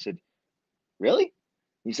 and I said, really?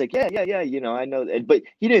 He's like, yeah, I know. But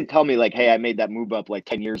he didn't tell me like, hey, I made that move up like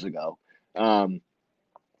 10 years ago. Red's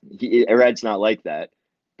not like that.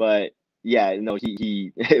 But yeah, no,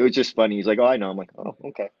 he it was just funny. He's like, oh, I know. I'm like, oh,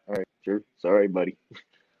 okay, all right, sure, sorry, buddy.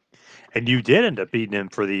 And you did end up beating him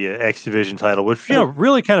for the X Division title, which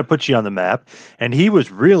really kind of puts you on the map. And he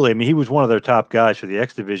was really, I mean, he was one of their top guys for the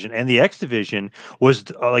X Division. And the X Division was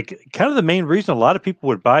like kind of the main reason a lot of people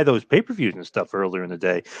would buy those pay-per-views and stuff earlier in the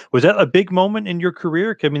day. Was that a big moment in your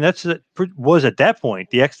career? I mean, was at that point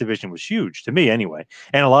the X Division was huge to me anyway,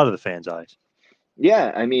 and a lot of the fans' eyes.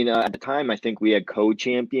 Yeah, I mean, at the time, I think we had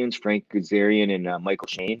co-champions Frank Kazarian and Michael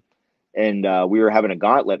Shane, and we were having a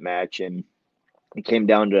gauntlet match, and it came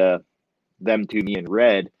down to them two, me and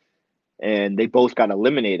Red, and they both got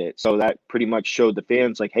eliminated. So that pretty much showed the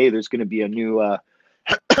fans like, hey, there's going to be a new,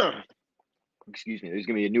 excuse me, there's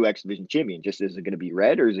going to be a new X Division champion. Just is it going to be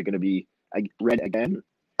Red or is it going to be Red again?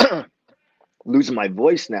 Losing my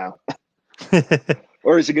voice now,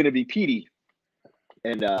 or is it going to be Petey?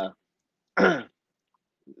 And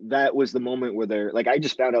that was the moment where they're like, I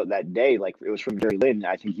just found out that day, like it was from Jerry Lynn.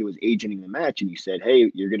 I think he was agenting the match, and he said,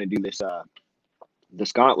 hey, you're going to do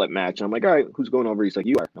this gauntlet match. And I'm like, all right, who's going over? He's like,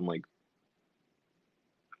 you are. I'm like,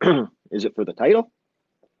 is it for the title?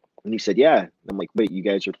 And he said, yeah. I'm like, wait, you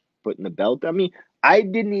guys are putting the belt on me? I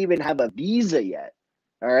didn't even have a visa yet.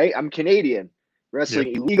 All right. I'm Canadian,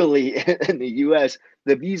 wrestling illegally in the US.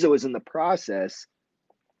 The visa was in the process.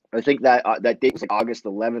 I think that date was like August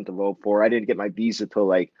 11th of 2004. I didn't get my visa till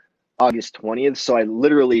like August 20th. So I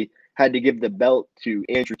literally had to give the belt to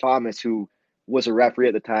Andrew Thomas, who was a referee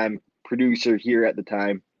at the time, producer here at the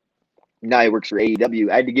time. Now he works for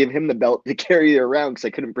AEW. I had to give him the belt to carry it around because I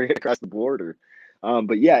couldn't bring it across the border.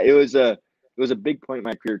 But yeah, it was a big point in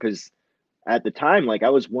my career because at the time, like I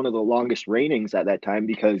was one of the longest reignings at that time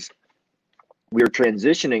because we were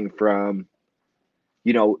transitioning from,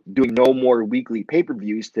 doing no more weekly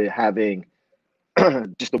pay-per-views to having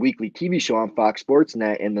just a weekly TV show on Fox Sports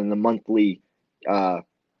Net and then the monthly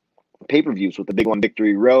pay-per-views with the big one,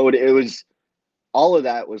 Victory Road. It was all of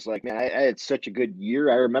that was like, man, I had such a good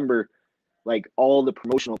year. I remember like all the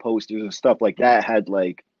promotional posters and stuff like that had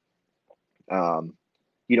like,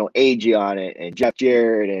 AJ on it and Jeff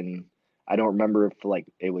Jarrett, and I don't remember if like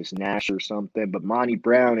it was Nash or something, but Monty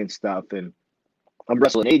Brown and stuff. And I'm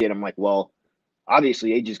wrestling AJ, and I'm like, well,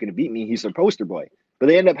 obviously AJ's going to beat me. He's their poster boy. But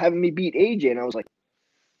they end up having me beat AJ, and I was like,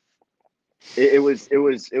 it was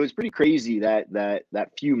pretty crazy that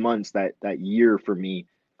few months, that year for me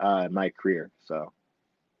in my career. So.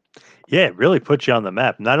 Yeah, it really puts you on the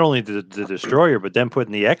map. Not only the Destroyer, but then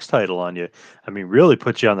putting the X title on you. I mean, really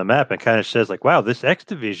puts you on the map and kind of says like, wow, this X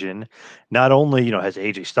division not only has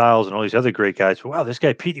AJ Styles and all these other great guys, but wow, this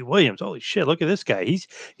guy Petey Williams, holy shit, look at this guy.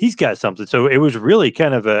 He's got something. So it was really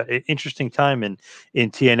kind of an interesting time in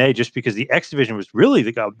TNA, just because the X division was really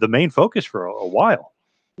the main focus for a while.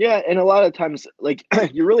 Yeah, and a lot of times, like,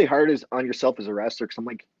 you're really hard on yourself as a wrestler, because I'm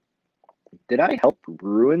like, did I help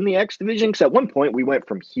ruin the X division? Because at one point we went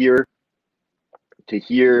from here to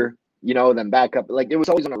here, then back up. Like, it was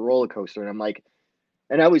always on a roller coaster. And I'm like,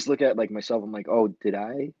 and I always look at like myself, I'm like, oh, did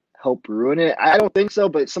I help ruin it? I don't think so.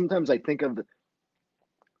 But sometimes I think of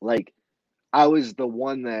like, I was the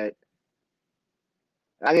one that,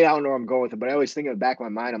 I mean, I don't know where I'm going with it, but I always think in the back of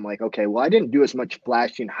my mind, I'm like, okay, well, I didn't do as much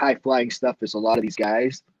flashy and high flying stuff as a lot of these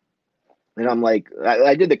guys. And I'm like,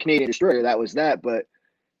 I did the Canadian Destroyer, that was that. But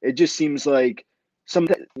it just seems like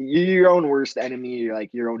sometimes you're your own worst enemy, you're like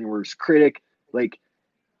your own worst critic. Like,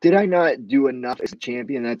 did I not do enough as a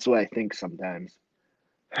champion? That's what I think sometimes.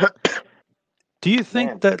 Do you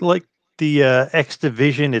think that like the X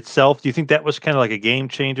division itself, do you think that was kind of like a game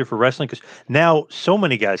changer for wrestling? Because now so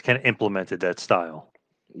many guys kind of implemented that style.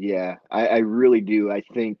 Yeah, I really do. I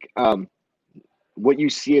think what you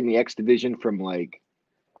see in the X division from like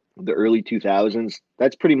the early 2000s,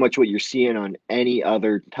 that's pretty much what you're seeing on any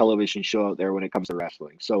other television show out there when it comes to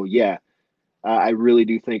wrestling. So yeah, I really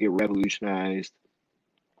do think it revolutionized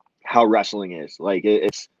how wrestling is. Like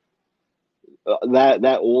it's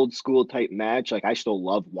that old school type match. Like I still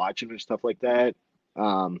love watching and stuff like that.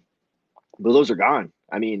 But those are gone.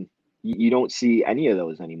 I mean, you don't see any of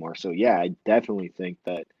those anymore. So yeah, I definitely think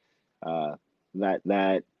that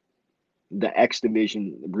that the X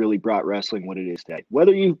division really brought wrestling what it is today.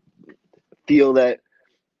 Whether you feel that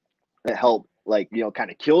it helped, like, kind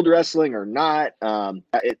of killed wrestling or not,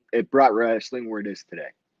 it brought wrestling where it is today.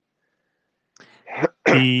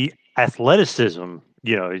 The athleticism,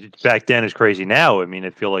 back then is crazy now. I mean, I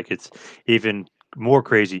feel like it's even more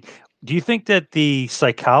crazy. Do you think that the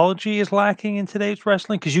psychology is lacking in today's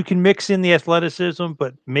wrestling? Because you can mix in the athleticism,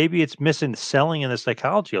 but maybe it's missing the selling and the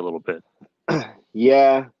psychology a little bit.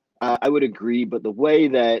 Yeah, I would agree. But the way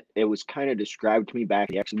that it was kind of described to me back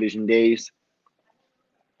in the X Division days,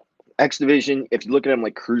 X Division, if you look at them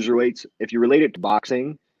like cruiserweights, if you relate it to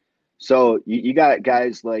boxing, so you got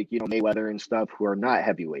guys like, Mayweather and stuff who are not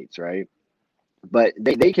heavyweights, right? But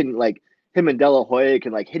they can, like, him and De La Hoya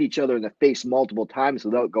can like hit each other in the face multiple times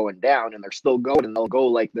without going down, and they're still going, and they'll go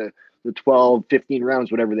like the 12, 15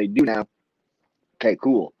 rounds, whatever they do now. Okay,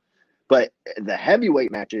 cool. But the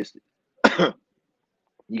heavyweight matches,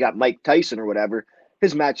 you got Mike Tyson or whatever,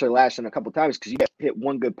 his matches are lasting a couple times because you get hit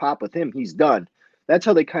one good pop with him, he's done. That's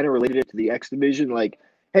how they kind of related it to the X Division. Like,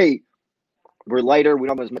 hey, we're lighter, we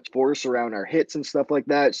don't have as much force around our hits and stuff like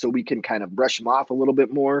that, so we can kind of brush them off a little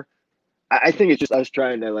bit more. I think it's just us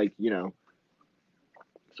trying to, like,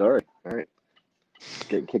 sorry, all right,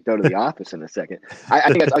 getting kicked out of the office in a second. I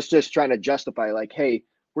think it's us just trying to justify, like, hey,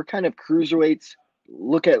 we're kind of cruiserweights.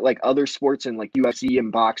 Look at like other sports and like UFC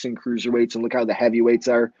and boxing cruiserweights, and look how the heavyweights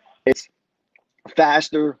are. It's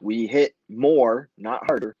faster. We hit more, not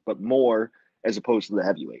harder, but more, as opposed to the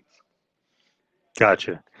heavyweights.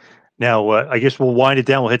 Gotcha. Now, I guess we'll wind it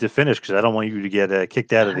down. We'll hit the finish because I don't want you to get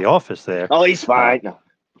kicked out of the office there. Oh, he's fine. No.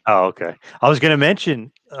 Oh, okay. I was going to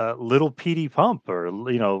mention Little Petey Pump, or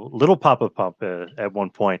Little Papa Pump at one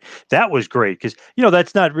point. That was great because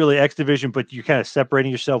that's not really X Division, but you're kind of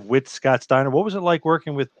separating yourself with Scott Steiner. What was it like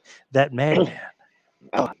working with that madman?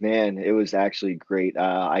 Oh man, it was actually great.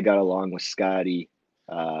 I got along with Scotty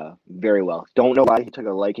very well. Don't know why he took a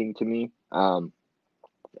liking to me.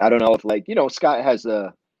 I don't know if, like, Scott has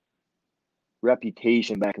a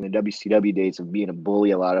reputation back in the WCW days of being a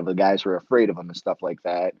bully. A lot of the guys were afraid of him and stuff like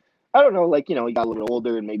that. I don't know, like, he got a little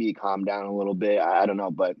older and maybe he calmed down a little bit. I don't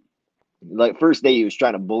know, but like first day he was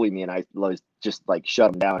trying to bully me and I was just like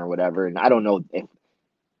shut him down or whatever. And I don't know if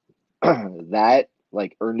that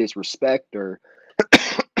like earned his respect or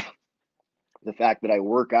the fact that I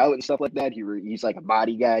work out and stuff like that. He's like a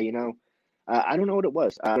body guy, I don't know what it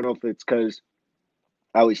was. I don't know if it's because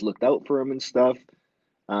I always looked out for him and stuff.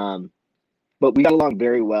 But we got along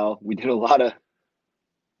very well. We did a lot of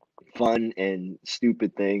fun and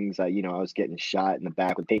stupid things. I was getting shot in the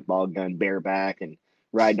back with a paintball gun bareback, and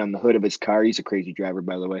riding on the hood of his car. He's a crazy driver,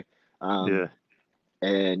 by the way. Yeah.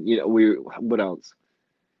 And what else?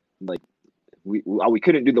 Like we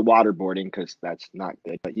couldn't do the waterboarding because that's not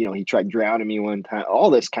good. But he tried drowning me one time. All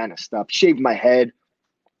this kind of stuff. Shaved my head,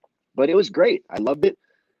 but it was great. I loved it.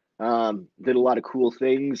 Did a lot of cool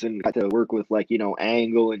things and got to work with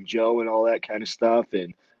Angle and Joe and all that kind of stuff.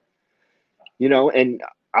 And and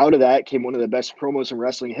out of that came one of the best promos in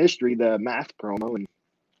wrestling history, the math promo. And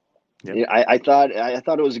Yep. I thought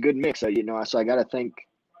it was a good mix. So I got to thank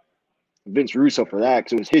Vince Russo for that,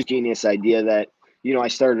 because it was his genius idea that I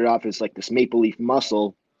started off as like this Maple Leaf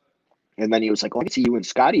Muscle, and then he was like, "Oh, I can see you and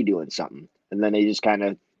Scotty doing something," and then they just kind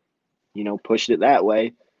of pushed it that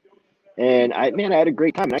way. And I had a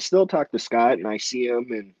great time. And I still talk to Scott, and I see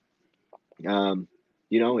him, and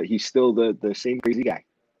he's still the same crazy guy.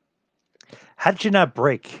 How did you not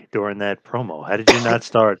break during that promo? How did you not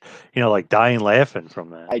start, like dying laughing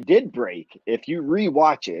from that? I did break. If you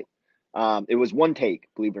rewatch it, it was one take,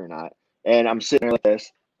 believe it or not. And I'm sitting there like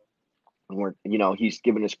this, and he's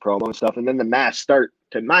giving his promo and stuff, and then the mask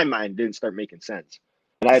to my mind, didn't start making sense.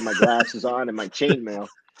 And I had my glasses on and my chainmail.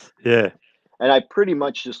 Yeah. And I pretty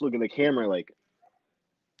much just look at the camera like,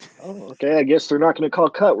 oh, okay, I guess they're not going to call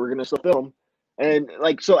cut. We're going to still film. And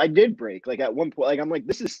so I did break. Like at one point, I'm like,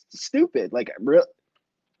 this is stupid. Like,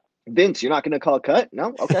 Vince, you're not going to call cut?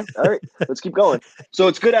 No? Okay. All right. Let's keep going. So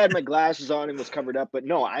it's good I had my glasses on and was covered up. But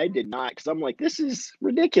no, I did not, because I'm like, this is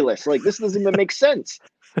ridiculous. Like, this doesn't even make sense.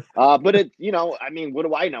 But it, what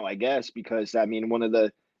do I know, I guess? Because,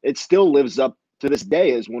 it still lives up to this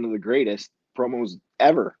day as one of the greatest promos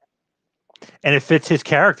ever. And it fits his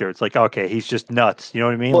character. It's like, okay, he's just nuts. You know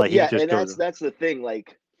what I mean? Well, like yeah, he just and goes. that's the thing.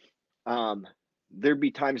 Like, there'd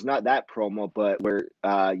be times, not that promo, but where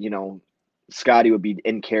Scotty would be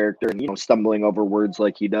in character and stumbling over words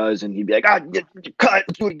like he does, and he'd be like, cut,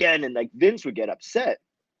 let's do it again, and like Vince would get upset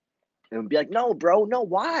and would be like, no, bro, no,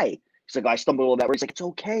 why? He's like, I stumbled over that word. He's like, it's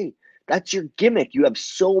okay. That's your gimmick. You have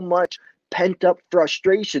so much pent up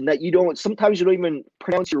frustration that sometimes you don't even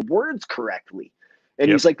pronounce your words correctly. And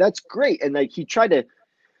Yep. he's like, that's great. And like he tried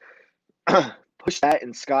to push that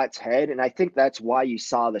in Scott's head. And I think that's why you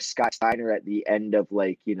saw the Scott Steiner at the end of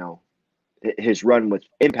his run with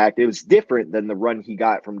Impact. It was different than the run he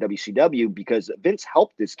got from WCW, because Vince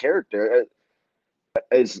helped his character.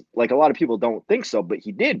 As like a lot of people don't think so, but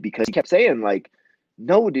he did, because he kept saying like,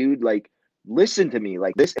 no, dude, like, listen to me,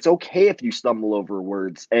 like this, it's okay if you stumble over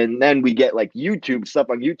words. And then we get like YouTube stuff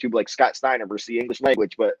on YouTube, like Scott Steiner versus the English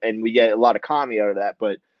language, and we get a lot of comedy out of that.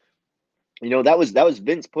 But that was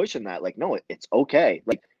Vince pushing that, like, no, it's okay.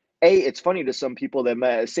 Like, it's funny to some people, that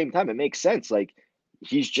at the same time it makes sense. Like,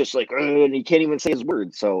 he's just like, and he can't even say his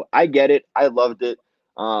words. So I get it. I loved it.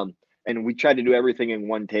 And we tried to do everything in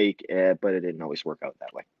one take, but it didn't always work out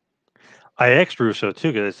that way. I asked Russo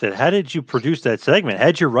too, because I said, how did you produce that segment?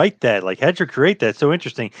 How'd you write that? Like, how'd you create that? So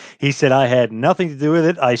interesting. He said, I had nothing to do with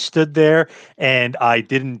it. I stood there and I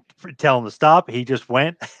didn't tell him to stop. He just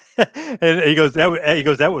went. And he goes,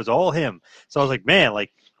 that was all him. So I was like, man,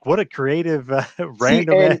 like, what a creative,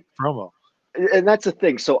 random ass promo. And that's the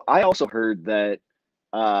thing. So I also heard that,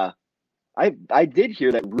 I did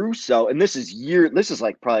hear that Russo, and this is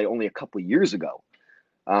like probably only a couple of years ago,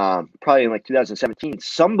 probably in like 2017,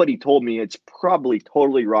 somebody told me, it's probably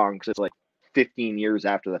totally wrong because it's like 15 years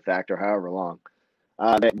after the fact or however long,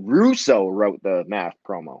 that Russo wrote the math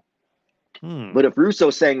promo. But if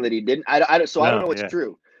Russo's saying that he didn't, I don't know what's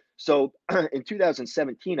true. So in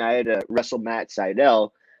 2017, I had to wrestle Matt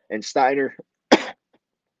Seidel, and Steiner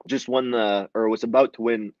just won or was about to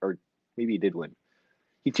win, or maybe he did win.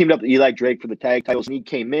 He teamed up with Eli Drake for the tag titles, and he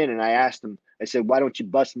came in, and I asked him, I said, why don't you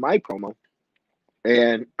bust my promo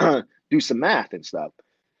and do some math and stuff?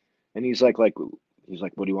 And he's like, what do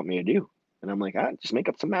you want me to do? And I'm like, just make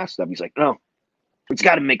up some math stuff. He's like, no, it's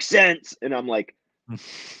got to make sense. And I'm like,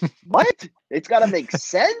 what? It's got to make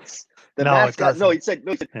sense? The math's got, no, he said,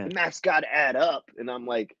 the math's got to add up. And I'm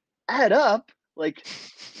like, add up? Like,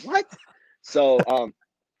 what? So,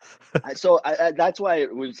 that's why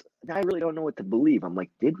it was, I really don't know what to believe. I'm like,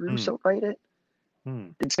 did Russo write it?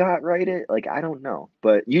 Did Scott write it? Like, I don't know.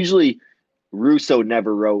 But usually Russo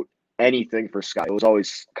never wrote anything for Scott. It was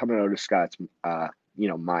always coming out of Scott's,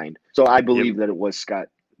 mind. So I believe that it was Scott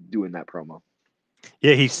doing that promo.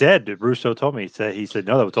 Yeah, he said, Russo told me, he said,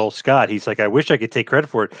 no, that was all Scott. He's like, I wish I could take credit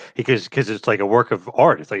for it because it's like a work of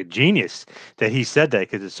art. It's like a genius that he said that,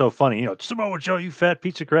 because it's so funny. Samoa Joe, you fat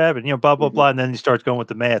pizza crab, and blah blah blah, and then he starts going with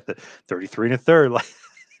the math, 33 1/3, like.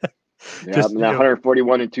 Yeah,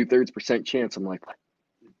 141 2/3% chance. I'm like,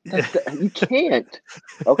 you can't.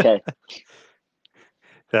 Okay.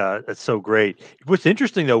 That's so great. What's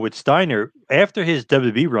interesting though with Steiner, after his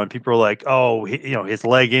WWE run, people are like, "Oh, his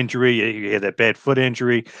leg injury, he had that bad foot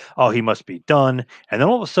injury. Oh, he must be done." And then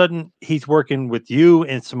all of a sudden, he's working with you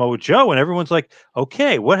and Samoa Joe, and everyone's like,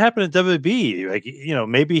 "Okay, what happened to WWE? Like,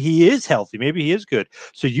 maybe he is healthy, maybe he is good."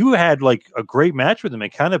 So you had like a great match with him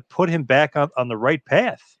and kind of put him back on the right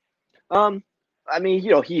path. Um, I mean,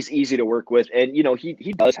 he's easy to work with, and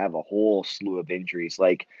he does have a whole slew of injuries.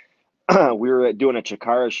 Like we were doing a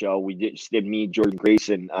Chikara show. We did me, Jordan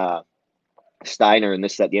Grayson, Steiner, and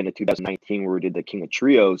this is at the end of 2019 where we did the King of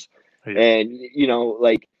Trios, Yeah. and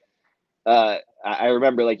like I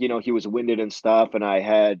remember like he was winded and stuff, and I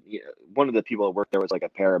had one of the people that worked there was like a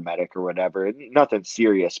paramedic or whatever, and nothing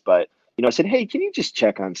serious, but I said, hey, can you just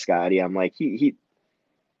check on Scotty? I'm like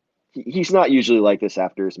he's not usually like this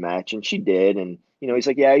after his match, and she did, and he's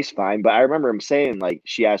like, yeah, he's fine. But I remember him saying, like,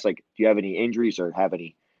 she asked like, do you have any injuries or have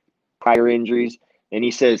any prior injuries? And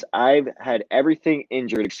he says, I've had everything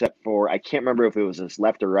injured except for, I can't remember if it was his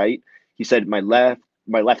left or right. He said my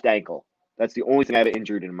left ankle. That's the only thing I've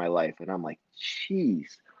injured in my life. And I'm like, jeez.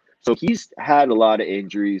 So he's had a lot of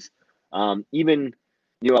injuries. Even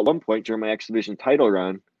at one point during my X Division title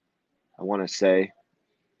run, I want to say,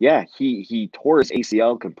 yeah, he tore his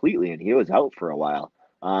ACL completely and he was out for a while.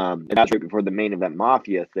 And that's right before the main event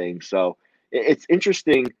Mafia thing. So it's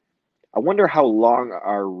interesting. I wonder how long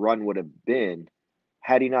our run would have been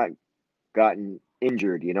had he not gotten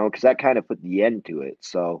injured, because that kind of put the end to it.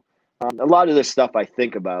 So a lot of this stuff I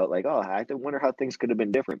think about, like, oh, I wonder how things could have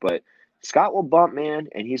been different. But Scott will bump, man,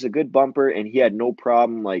 and he's a good bumper, and he had no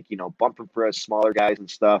problem, like, bumping for us smaller guys and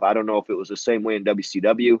stuff. I don't know if it was the same way in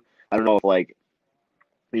WCW. I don't know if, like,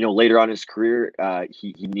 later on in his career,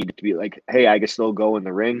 he needed to be like, hey, I can still go in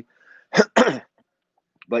the ring.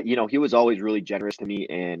 But, he was always really generous to me,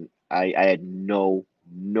 and I had no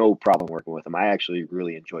problem working with him. I actually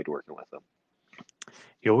really enjoyed working with him.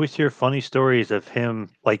 You always hear funny stories of him,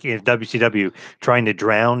 like in WCW, trying to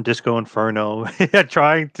drown Disco Inferno,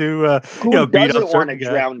 trying to Who beat up doesn't want to certain guys.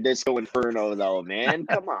 drown Disco Inferno, though, man?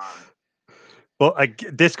 Come on. Well,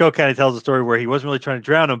 Disco kind of tells a story where he wasn't really trying to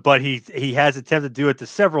drown him, but he has attempted to do it to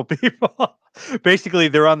several people. Basically,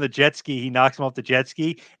 they're on the jet ski. He knocks him off the jet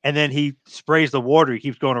ski, and then he sprays the water. He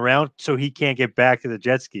keeps going around, so he can't get back to the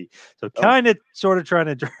jet ski. So, Oh, kind of, sort of trying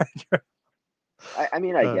to drown. I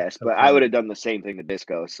mean, I guess, So but I would funny. have done the same thing to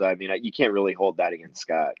Disco. So, I mean, you can't really hold that against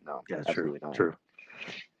Scott. No, Yeah, true, absolutely not. true.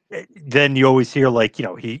 Then you always hear like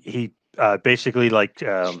he basically like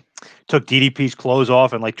took DDP's clothes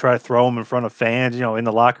off and like try to throw him in front of fans, in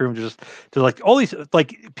the locker room, just to like all these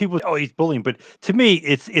like people. Oh, he's bullying, but to me,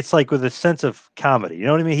 it's like with a sense of comedy. You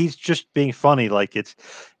know what I mean? He's just being funny, like it's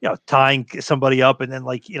tying somebody up and then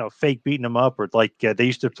like fake beating them up, or like they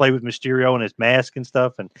used to play with Mysterio and his mask and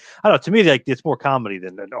stuff. And I don't know. To me, like it's more comedy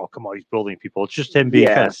than oh come on, he's bullying people. It's just him being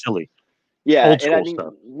kind Yeah. of silly, Yeah. old And I school mean,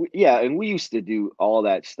 stuff. and we used to do all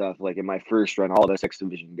that stuff. Like in my first run, all of us X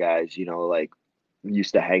Division guys, like we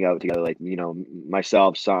used to hang out together. Like,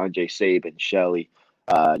 myself, Sanjay, Saban, Shelly,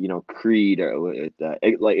 Creed,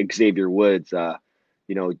 like Xavier Woods,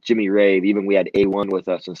 Jimmy Rave, even we had A1 with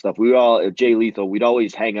us and stuff. We all, Jay Lethal, we'd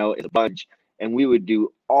always hang out as a bunch and we would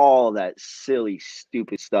do all that silly,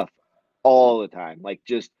 stupid stuff all the time. Like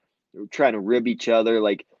just trying to rib each other.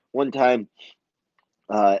 Like one time,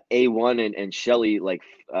 A1 and Shelly, like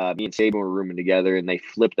me and Saban were rooming together and they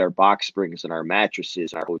flipped our box springs and our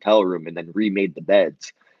mattresses in our hotel room and then remade the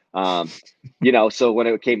beds. Um, so when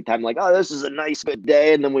it came time, like, oh, this is a nice good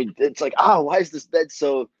day, and then it's like, oh, why is this bed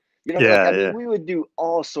so, like, I Yeah, mean, yeah. we would do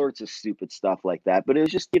all sorts of stupid stuff like that, but it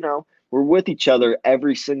was just, we're with each other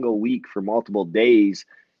every single week for multiple days.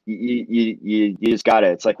 You just gotta.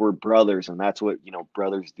 It's like we're brothers, and that's what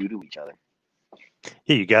brothers do to each other.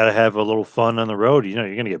 Yeah, you got to have a little fun on the road. You're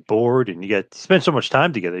going to get bored, and you got to spend so much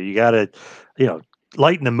time together. You got to, you know,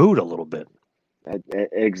 lighten the mood a little bit.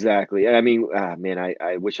 Exactly. I mean, man,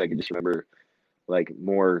 I wish I could just remember like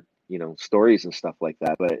more, stories and stuff like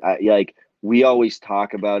that. But like we always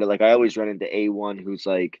talk about it. Like I always run into A1 who's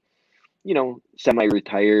like,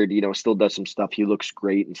 semi-retired, still does some stuff. He looks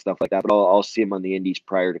great and stuff like that. But I'll see him on the indies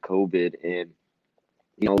prior to COVID. And,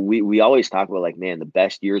 we always talk about like, man, the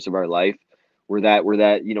best years of our life were that,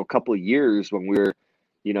 couple of years when we were,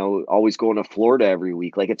 always going to Florida every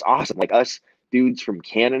week. Like it's awesome. Like us dudes from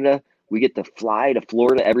Canada, we get to fly to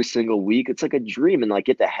Florida every single week. It's like a dream and like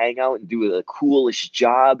get to hang out and do the coolest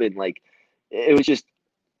job. And like, it was just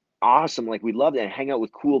awesome. Like we loved it and hang out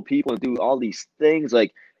with cool people and do all these things.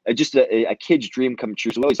 Like just a kid's dream come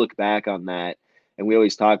true. So we always look back on that and we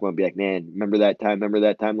always talk about it, be like, man, remember that time? Remember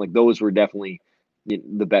that time? Like those were definitely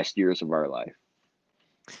the best years of our life.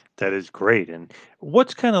 That is great. And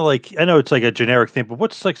what's kind of like, I know it's like a generic thing, but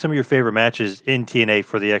what's like some of your favorite matches in TNA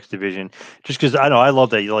for the X division? Just because I know I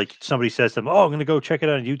love that you like somebody says to them, "Oh, I'm going to go check it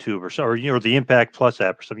out on YouTube or so, or you know, the Impact Plus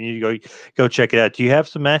app or something." You go check it out. Do you have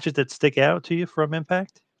some matches that stick out to you from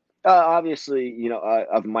Impact? Obviously,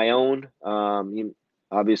 of my own,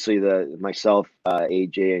 obviously the myself,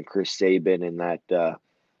 AJ, and Chris Sabin, and that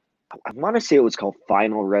I want to say it was called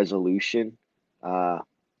Final Resolution. Uh,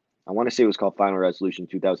 I want to say it was called Final Resolution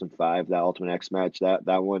 2005. That Ultimate X match, that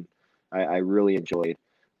one, I really enjoyed.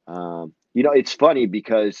 It's funny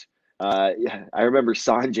because I remember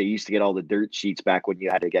Sanjay used to get all the dirt sheets back when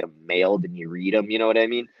you had to get them mailed and you read them. You know what I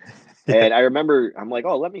mean? Yeah. And I remember I'm like,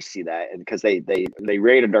 oh, let me see that, and because they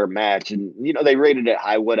rated our match, and they rated it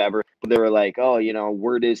high, whatever. But they were like, oh,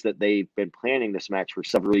 word is that they've been planning this match for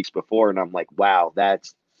several weeks before, and I'm like, wow,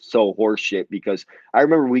 that's so horseshit. Because I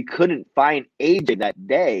remember we couldn't find AJ that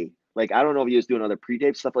day. Like, I don't know if he was doing other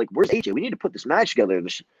pre-tape stuff. Like, where's AJ? We need to put this match together.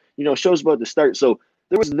 The show's about to start, so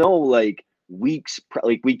there was no like weeks.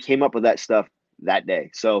 Like, we came up with that stuff that day.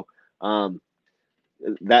 So,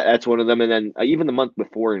 that's one of them. And then even the month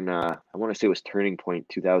before, in I want to say it was Turning Point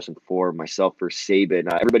 2004, myself versus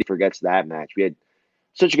Saban. Everybody forgets that match. We had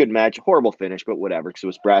such a good match, horrible finish, but whatever, because it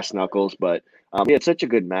was brass knuckles. But we had such a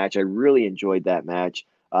good match. I really enjoyed that match.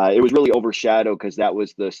 It was really overshadowed because that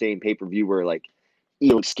was the same pay-per-view where like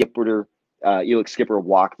Elix Skipper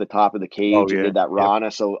walked the top of the Oh cage and yeah. did that Yep. Rana.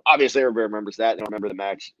 So obviously everybody remembers that. They don't remember the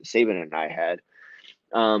match Saban and I had.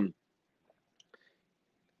 Um,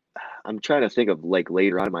 I'm trying to think of like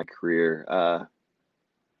later on in my career.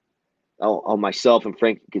 Myself and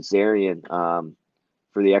Frank Kazarian,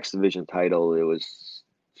 for the X Division title. It was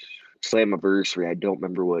Slammiversary. I don't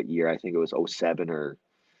remember what year. I think it was '07 or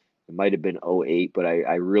it might have been '08, but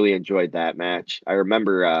I really enjoyed that match. I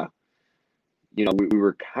remember, we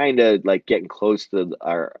were kind of like getting close to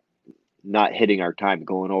our not hitting our time,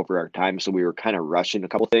 going over our time. So we were kind of rushing a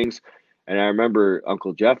couple things. And I remember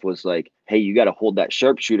Uncle Jeff was like, "Hey, you got to hold that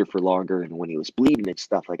sharpshooter for longer." And when he was bleeding and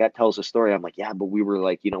stuff, like that tells a story. I'm like, "Yeah, but we were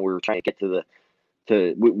like, we were trying to get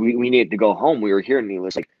we needed to go home. We were here." And he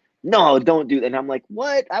was like, "No, don't do that." And I'm like,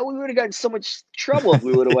 "What? We would have gotten so much trouble if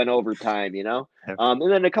we would have went overtime." Yep.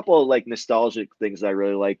 And then a couple of like nostalgic things I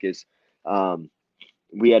really like is, um,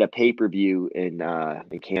 we had a pay-per-view in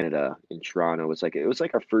Canada, in Toronto. It was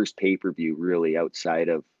like our first pay-per-view really outside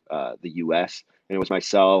of the US, and it was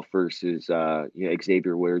myself versus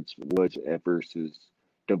Xavier Woods versus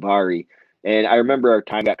Davari. And I remember our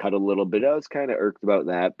time got cut a little bit. I was kind of irked about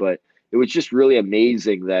that, but it was just really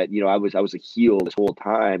amazing that I was a heel this whole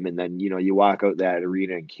time, and then you walk out that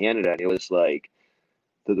arena in Canada, and it was like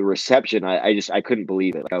the reception. I couldn't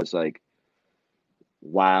believe it. Like, I was like,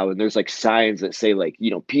 wow. And there's like signs that say like,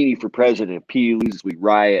 Petey for president. If Petey loses, we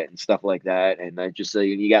riot and stuff like that. And I just say,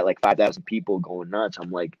 you got like 5,000 people going nuts. I'm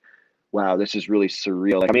like, wow, this is really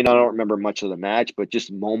surreal. Like, I mean, I don't remember much of the match, but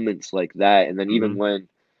just moments like that. And then even Hmm. when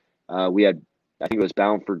we had, I think it was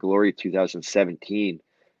Bound for Glory 2017,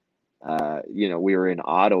 we were in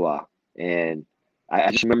Ottawa, and I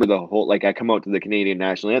just remember the whole, like, I come out to the Canadian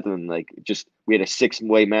national anthem, and like, just, we had a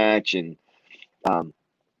 6-way match, and, um,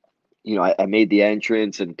 I made the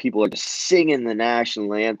entrance, and people are just singing the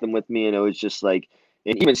national anthem with me, and it was just like,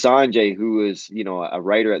 and even Sanjay, who was a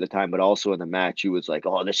writer at the time, but also in the match, he was like,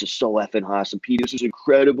 "Oh, this is so effing awesome, Pete. This is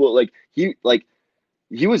incredible." He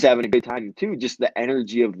was having a good time too, just the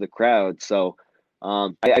energy of the crowd. So,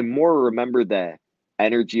 I more remember the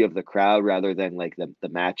energy of the crowd rather than like the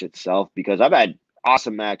match itself, because I've had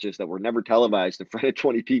awesome matches that were never televised in front of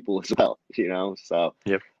 20 people as well. So,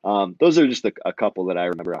 Yep. those are just a couple that I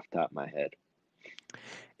remember off the top of my head.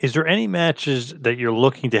 Is there any matches that you're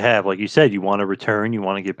looking to have? Like you said, you want to return, you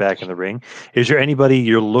want to get back in the ring. Is there anybody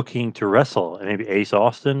you're looking to wrestle? Maybe Ace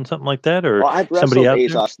Austin, something like that, or Well, I've somebody wrestled out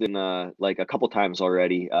Ace there? Austin like a couple times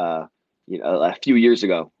already. A few years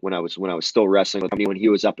ago when I was still wrestling with him, when he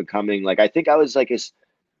was up and coming. Like, I think I was like his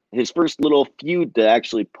first little feud to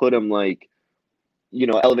actually put him, like,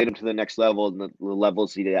 elevate him to the next level and the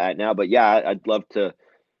levels he's at now. But yeah, I'd love to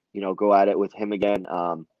go at it with him again.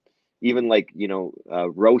 Even like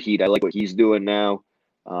Rohit, I like what he's doing now.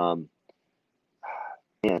 Um,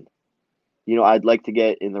 man, I'd like to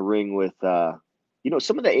get in the ring with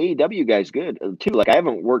some of the AEW guys good too. Like, I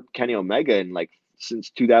haven't worked Kenny Omega in like since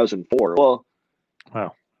 2004. Well,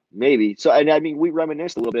 Wow. maybe. So, and I mean, we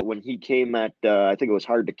reminisced a little bit when he came at I think it was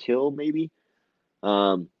Hard to Kill, maybe.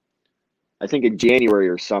 Um, I think in January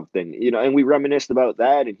or something, and we reminisced about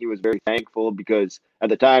that, and he was very thankful because at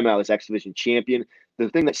the time I was X Division champion. The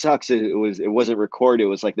thing that sucks is it wasn't recorded. It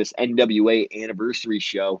was like this NWA anniversary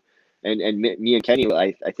show, me and Kenny,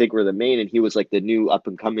 I think we're the main, and he was like the new up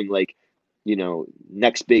and coming, like,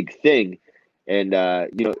 next big thing. And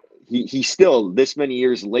he still, this many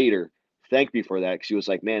years later, thanked me for that, because he was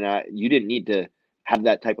like, man, you didn't need to have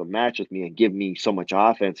that type of match with me and give me so much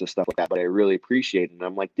offense and stuff like that, but I really appreciate it. And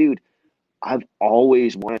I'm like, dude, I've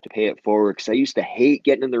always wanted to pay it forward, because I used to hate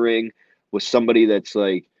getting in the ring with somebody that's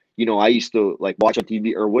like, I used to like watch on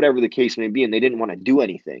TV or whatever the case may be, and they didn't want to do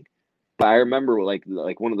anything. But I remember like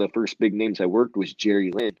one of the first big names I worked was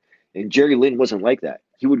Jerry Lynn, and Jerry Lynn wasn't like that.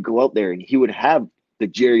 He would go out there and he would have the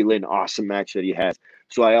Jerry Lynn awesome match that he has.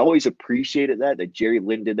 So I always appreciated that Jerry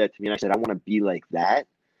Lynn did that to me, and I said I want to be like that,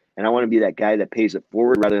 and I want to be that guy that pays it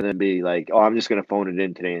forward rather than be like, oh, I'm just going to phone it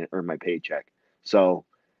in today and earn my paycheck. So,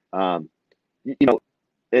 and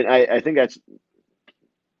I think that's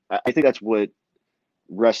what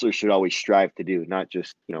wrestlers should always strive to do, not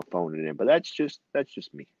just phone it in. But that's just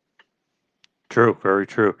me. True, very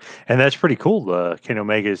true, and that's pretty cool. Kenny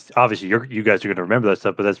Omega is obviously you guys are going to remember that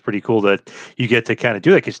stuff, but that's pretty cool that you get to kind of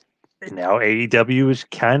do that, because now AEW is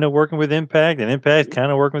kind of working with Impact, and Impact kind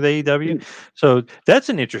of working with AEW. So that's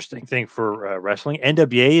an interesting thing for wrestling.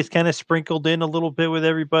 NWA is kind of sprinkled in a little bit with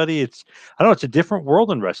everybody. I don't know, it's a different world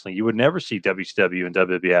in wrestling. You would never see WCW and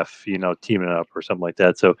WWF, teaming up or something like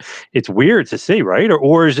that. So it's weird to see, right?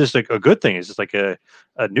 Or is this a good thing? Is this like a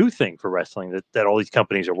new thing for wrestling that all these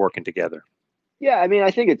companies are working together? Yeah, I mean, I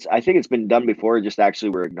think it's been done before. Just actually,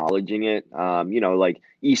 we're acknowledging it. Like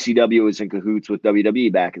ECW was in cahoots with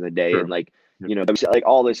WWE back in the day, Sure. and like like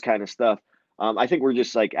all this kind of stuff. I think we're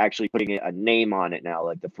just like actually putting a name on it now,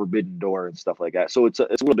 like the Forbidden Door and stuff like that. So it's a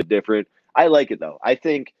little bit different. I like it though. I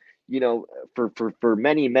think for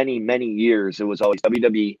many many years it was always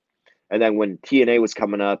WWE, and then when TNA was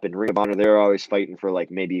coming up and Ring of Honor, they're always fighting for like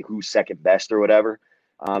maybe who's second best or whatever.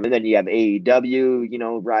 And then you have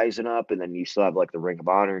AEW, rising up, and then you still have like the Ring of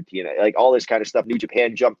Honor and TNA, like all this kind of stuff. New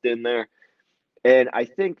Japan jumped in there. And I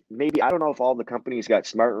think maybe, I don't know if all the companies got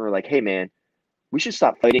smart and were like, hey, man, we should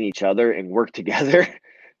stop fighting each other and work together,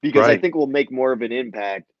 because I Right. think we'll make more of an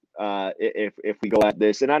impact if we go at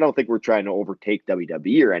this. And I don't think we're trying to overtake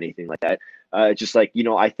WWE or anything like that. It's just like,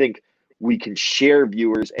 I think we can share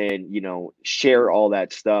viewers and, share all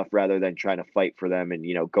that stuff rather than trying to fight for them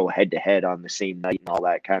and, go head to head on the same night and all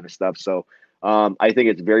that kind of stuff. So I think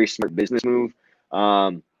it's a very smart business move.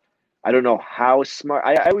 I don't know how smart.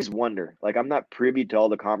 I always wonder. Like, I'm not privy to all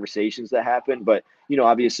the conversations that happen, but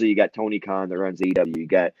obviously you got Tony Khan that runs AEW. You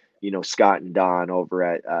got Scott and Don over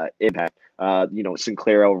at Impact.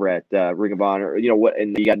 Sinclair over at Ring of Honor.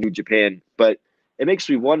 And you got New Japan. But it makes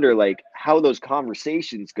me wonder, like, how those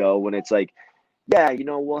conversations go when it's like, yeah,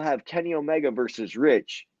 we'll have Kenny Omega versus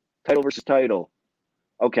Rich, title versus title.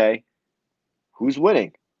 Okay, who's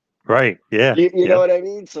winning? Right. Yeah. You know what I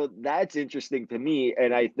mean? So that's interesting to me,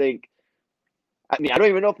 and I think. I mean, I don't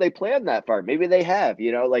even know if they planned that far. Maybe they have,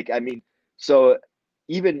 so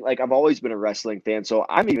even like I've always been a wrestling fan, so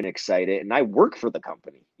I'm even excited, and I work for the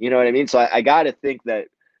company. You know what I mean? So I got to think that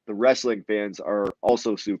the wrestling fans are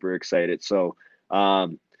also super excited. So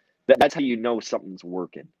that's how something's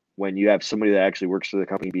working, when you have somebody that actually works for the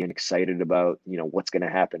company being excited about what's going to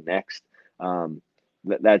happen next.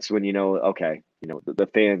 That's when okay, the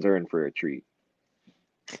fans are in for a treat.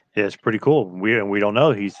 Yeah, it's pretty cool. We don't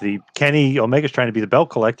know. Kenny Omega's trying to be the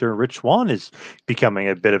belt collector, and Rich Swann is becoming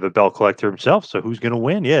a bit of a belt collector himself. So who's going to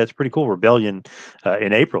win? Yeah, it's pretty cool. Rebellion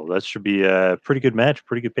in April. That should be a pretty good match,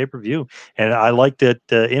 pretty good pay-per-view. And I like that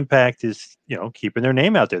Impact is keeping their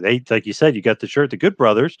name out there. They, like you said, you got the shirt, the Good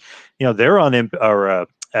Brothers. They're on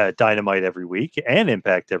Dynamite every week and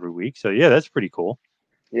Impact every week. So yeah, that's pretty cool.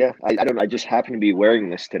 Yeah, I don't know. I just happen to be wearing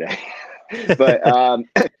this today. But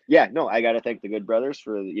yeah, no, I got to thank the Good Brothers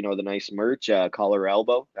for the nice merch, collar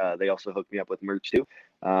elbow. They also hooked me up with merch too.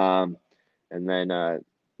 And then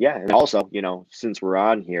yeah, and also since we're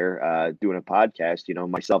on here doing a podcast,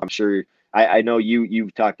 myself, I'm sure I know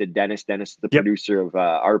you've talked to Dennis. Dennis is the Yep. producer of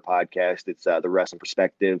our podcast. It's the Wrestling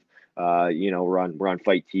Perspective. We're on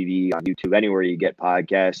Fight TV, on YouTube, anywhere you get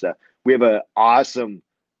podcasts. We have an awesome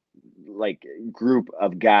like group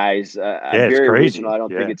of guys, Yeah, it's very crazy. original. I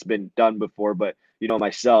don't think it's been done before, but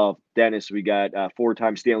myself, Dennis, we got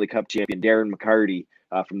 4-time Stanley Cup champion Darren McCarty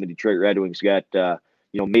from the Detroit Red Wings. We got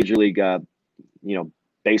Major League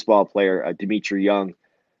baseball player Dimitri Young,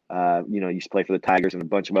 used to play for the Tigers and a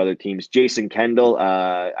bunch of other teams. Jason Kendall,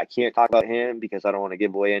 I can't talk about him because I don't want to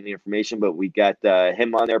give away any information, but we got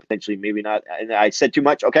him on there, potentially, maybe not. And I said too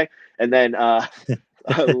much. Okay. And then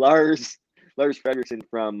Lars Fredrickson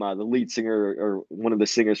from the lead singer or one of the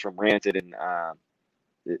singers from Rancid, and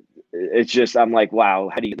it's just, I'm like, wow,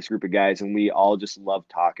 how do you get this group of guys? And we all just love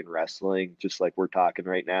talking wrestling, just like we're talking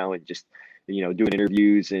right now, and just, doing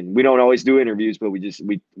interviews. And we don't always do interviews, but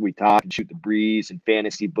we talk and shoot the breeze and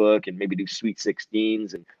fantasy book and maybe do Sweet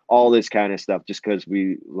 16s and all this kind of stuff, just because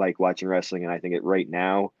we like watching wrestling. And I think right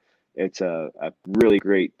now it's a really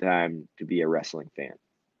great time to be a wrestling fan.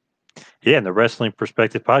 Yeah, and the Wrestling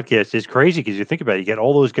Perspective podcast is crazy because you think about it, you get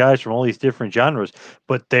all those guys from all these different genres,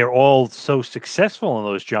 but they're all so successful in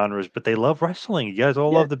those genres, but they love wrestling. You guys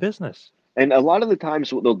all Yeah. love the business. And a lot of the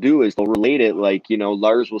times what they'll do is they'll relate it, like,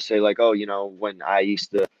 Lars will say like, oh, when I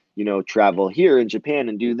used to, travel here in Japan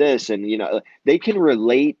and do this, and, they can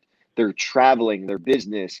relate their traveling, their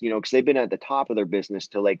business, because they've been at the top of their business,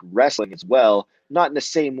 to like wrestling as well, not in the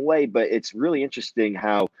same way, but it's really interesting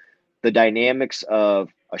how the dynamics of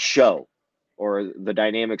a show or the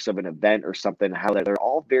dynamics of an event or something, how they're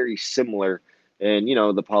all very similar, and,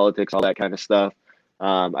 the politics, all that kind of stuff.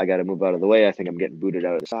 I got to move out of the way. I think I'm getting booted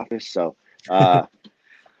out of this office. So,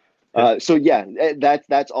 so yeah,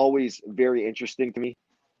 that's always very interesting to me.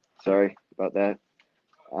 Sorry about that.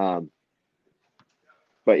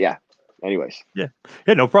 But yeah, anyways. Yeah,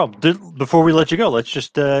 no problem. Before we let you go, let's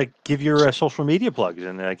just give your social media plugs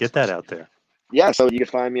and get that out there. Yeah, so you can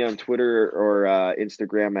find me on Twitter or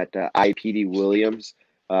Instagram at IPD Williams.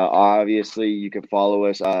 Obviously, you can follow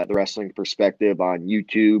us, The Wrestling Perspective, on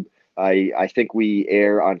YouTube. I think we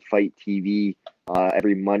air on Fight TV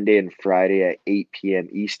every Monday and Friday at 8 p.m.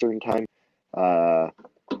 Eastern time.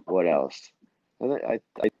 What else? I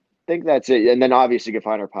think that's it. And then obviously you can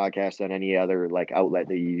find our podcast on any other like outlet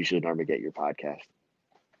that you usually normally get your podcast.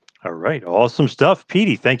 All right, awesome stuff,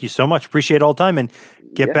 Petey. Thank you so much. Appreciate all the time, and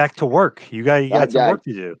get back to work. You got some work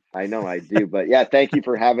to do. I know I do, but yeah, thank you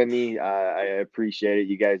for having me. I appreciate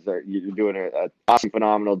it. You're doing an awesome,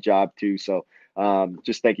 phenomenal job too. So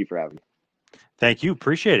just thank you for having me. Thank you.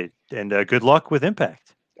 Appreciate it, and good luck with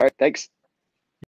Impact. All right, thanks.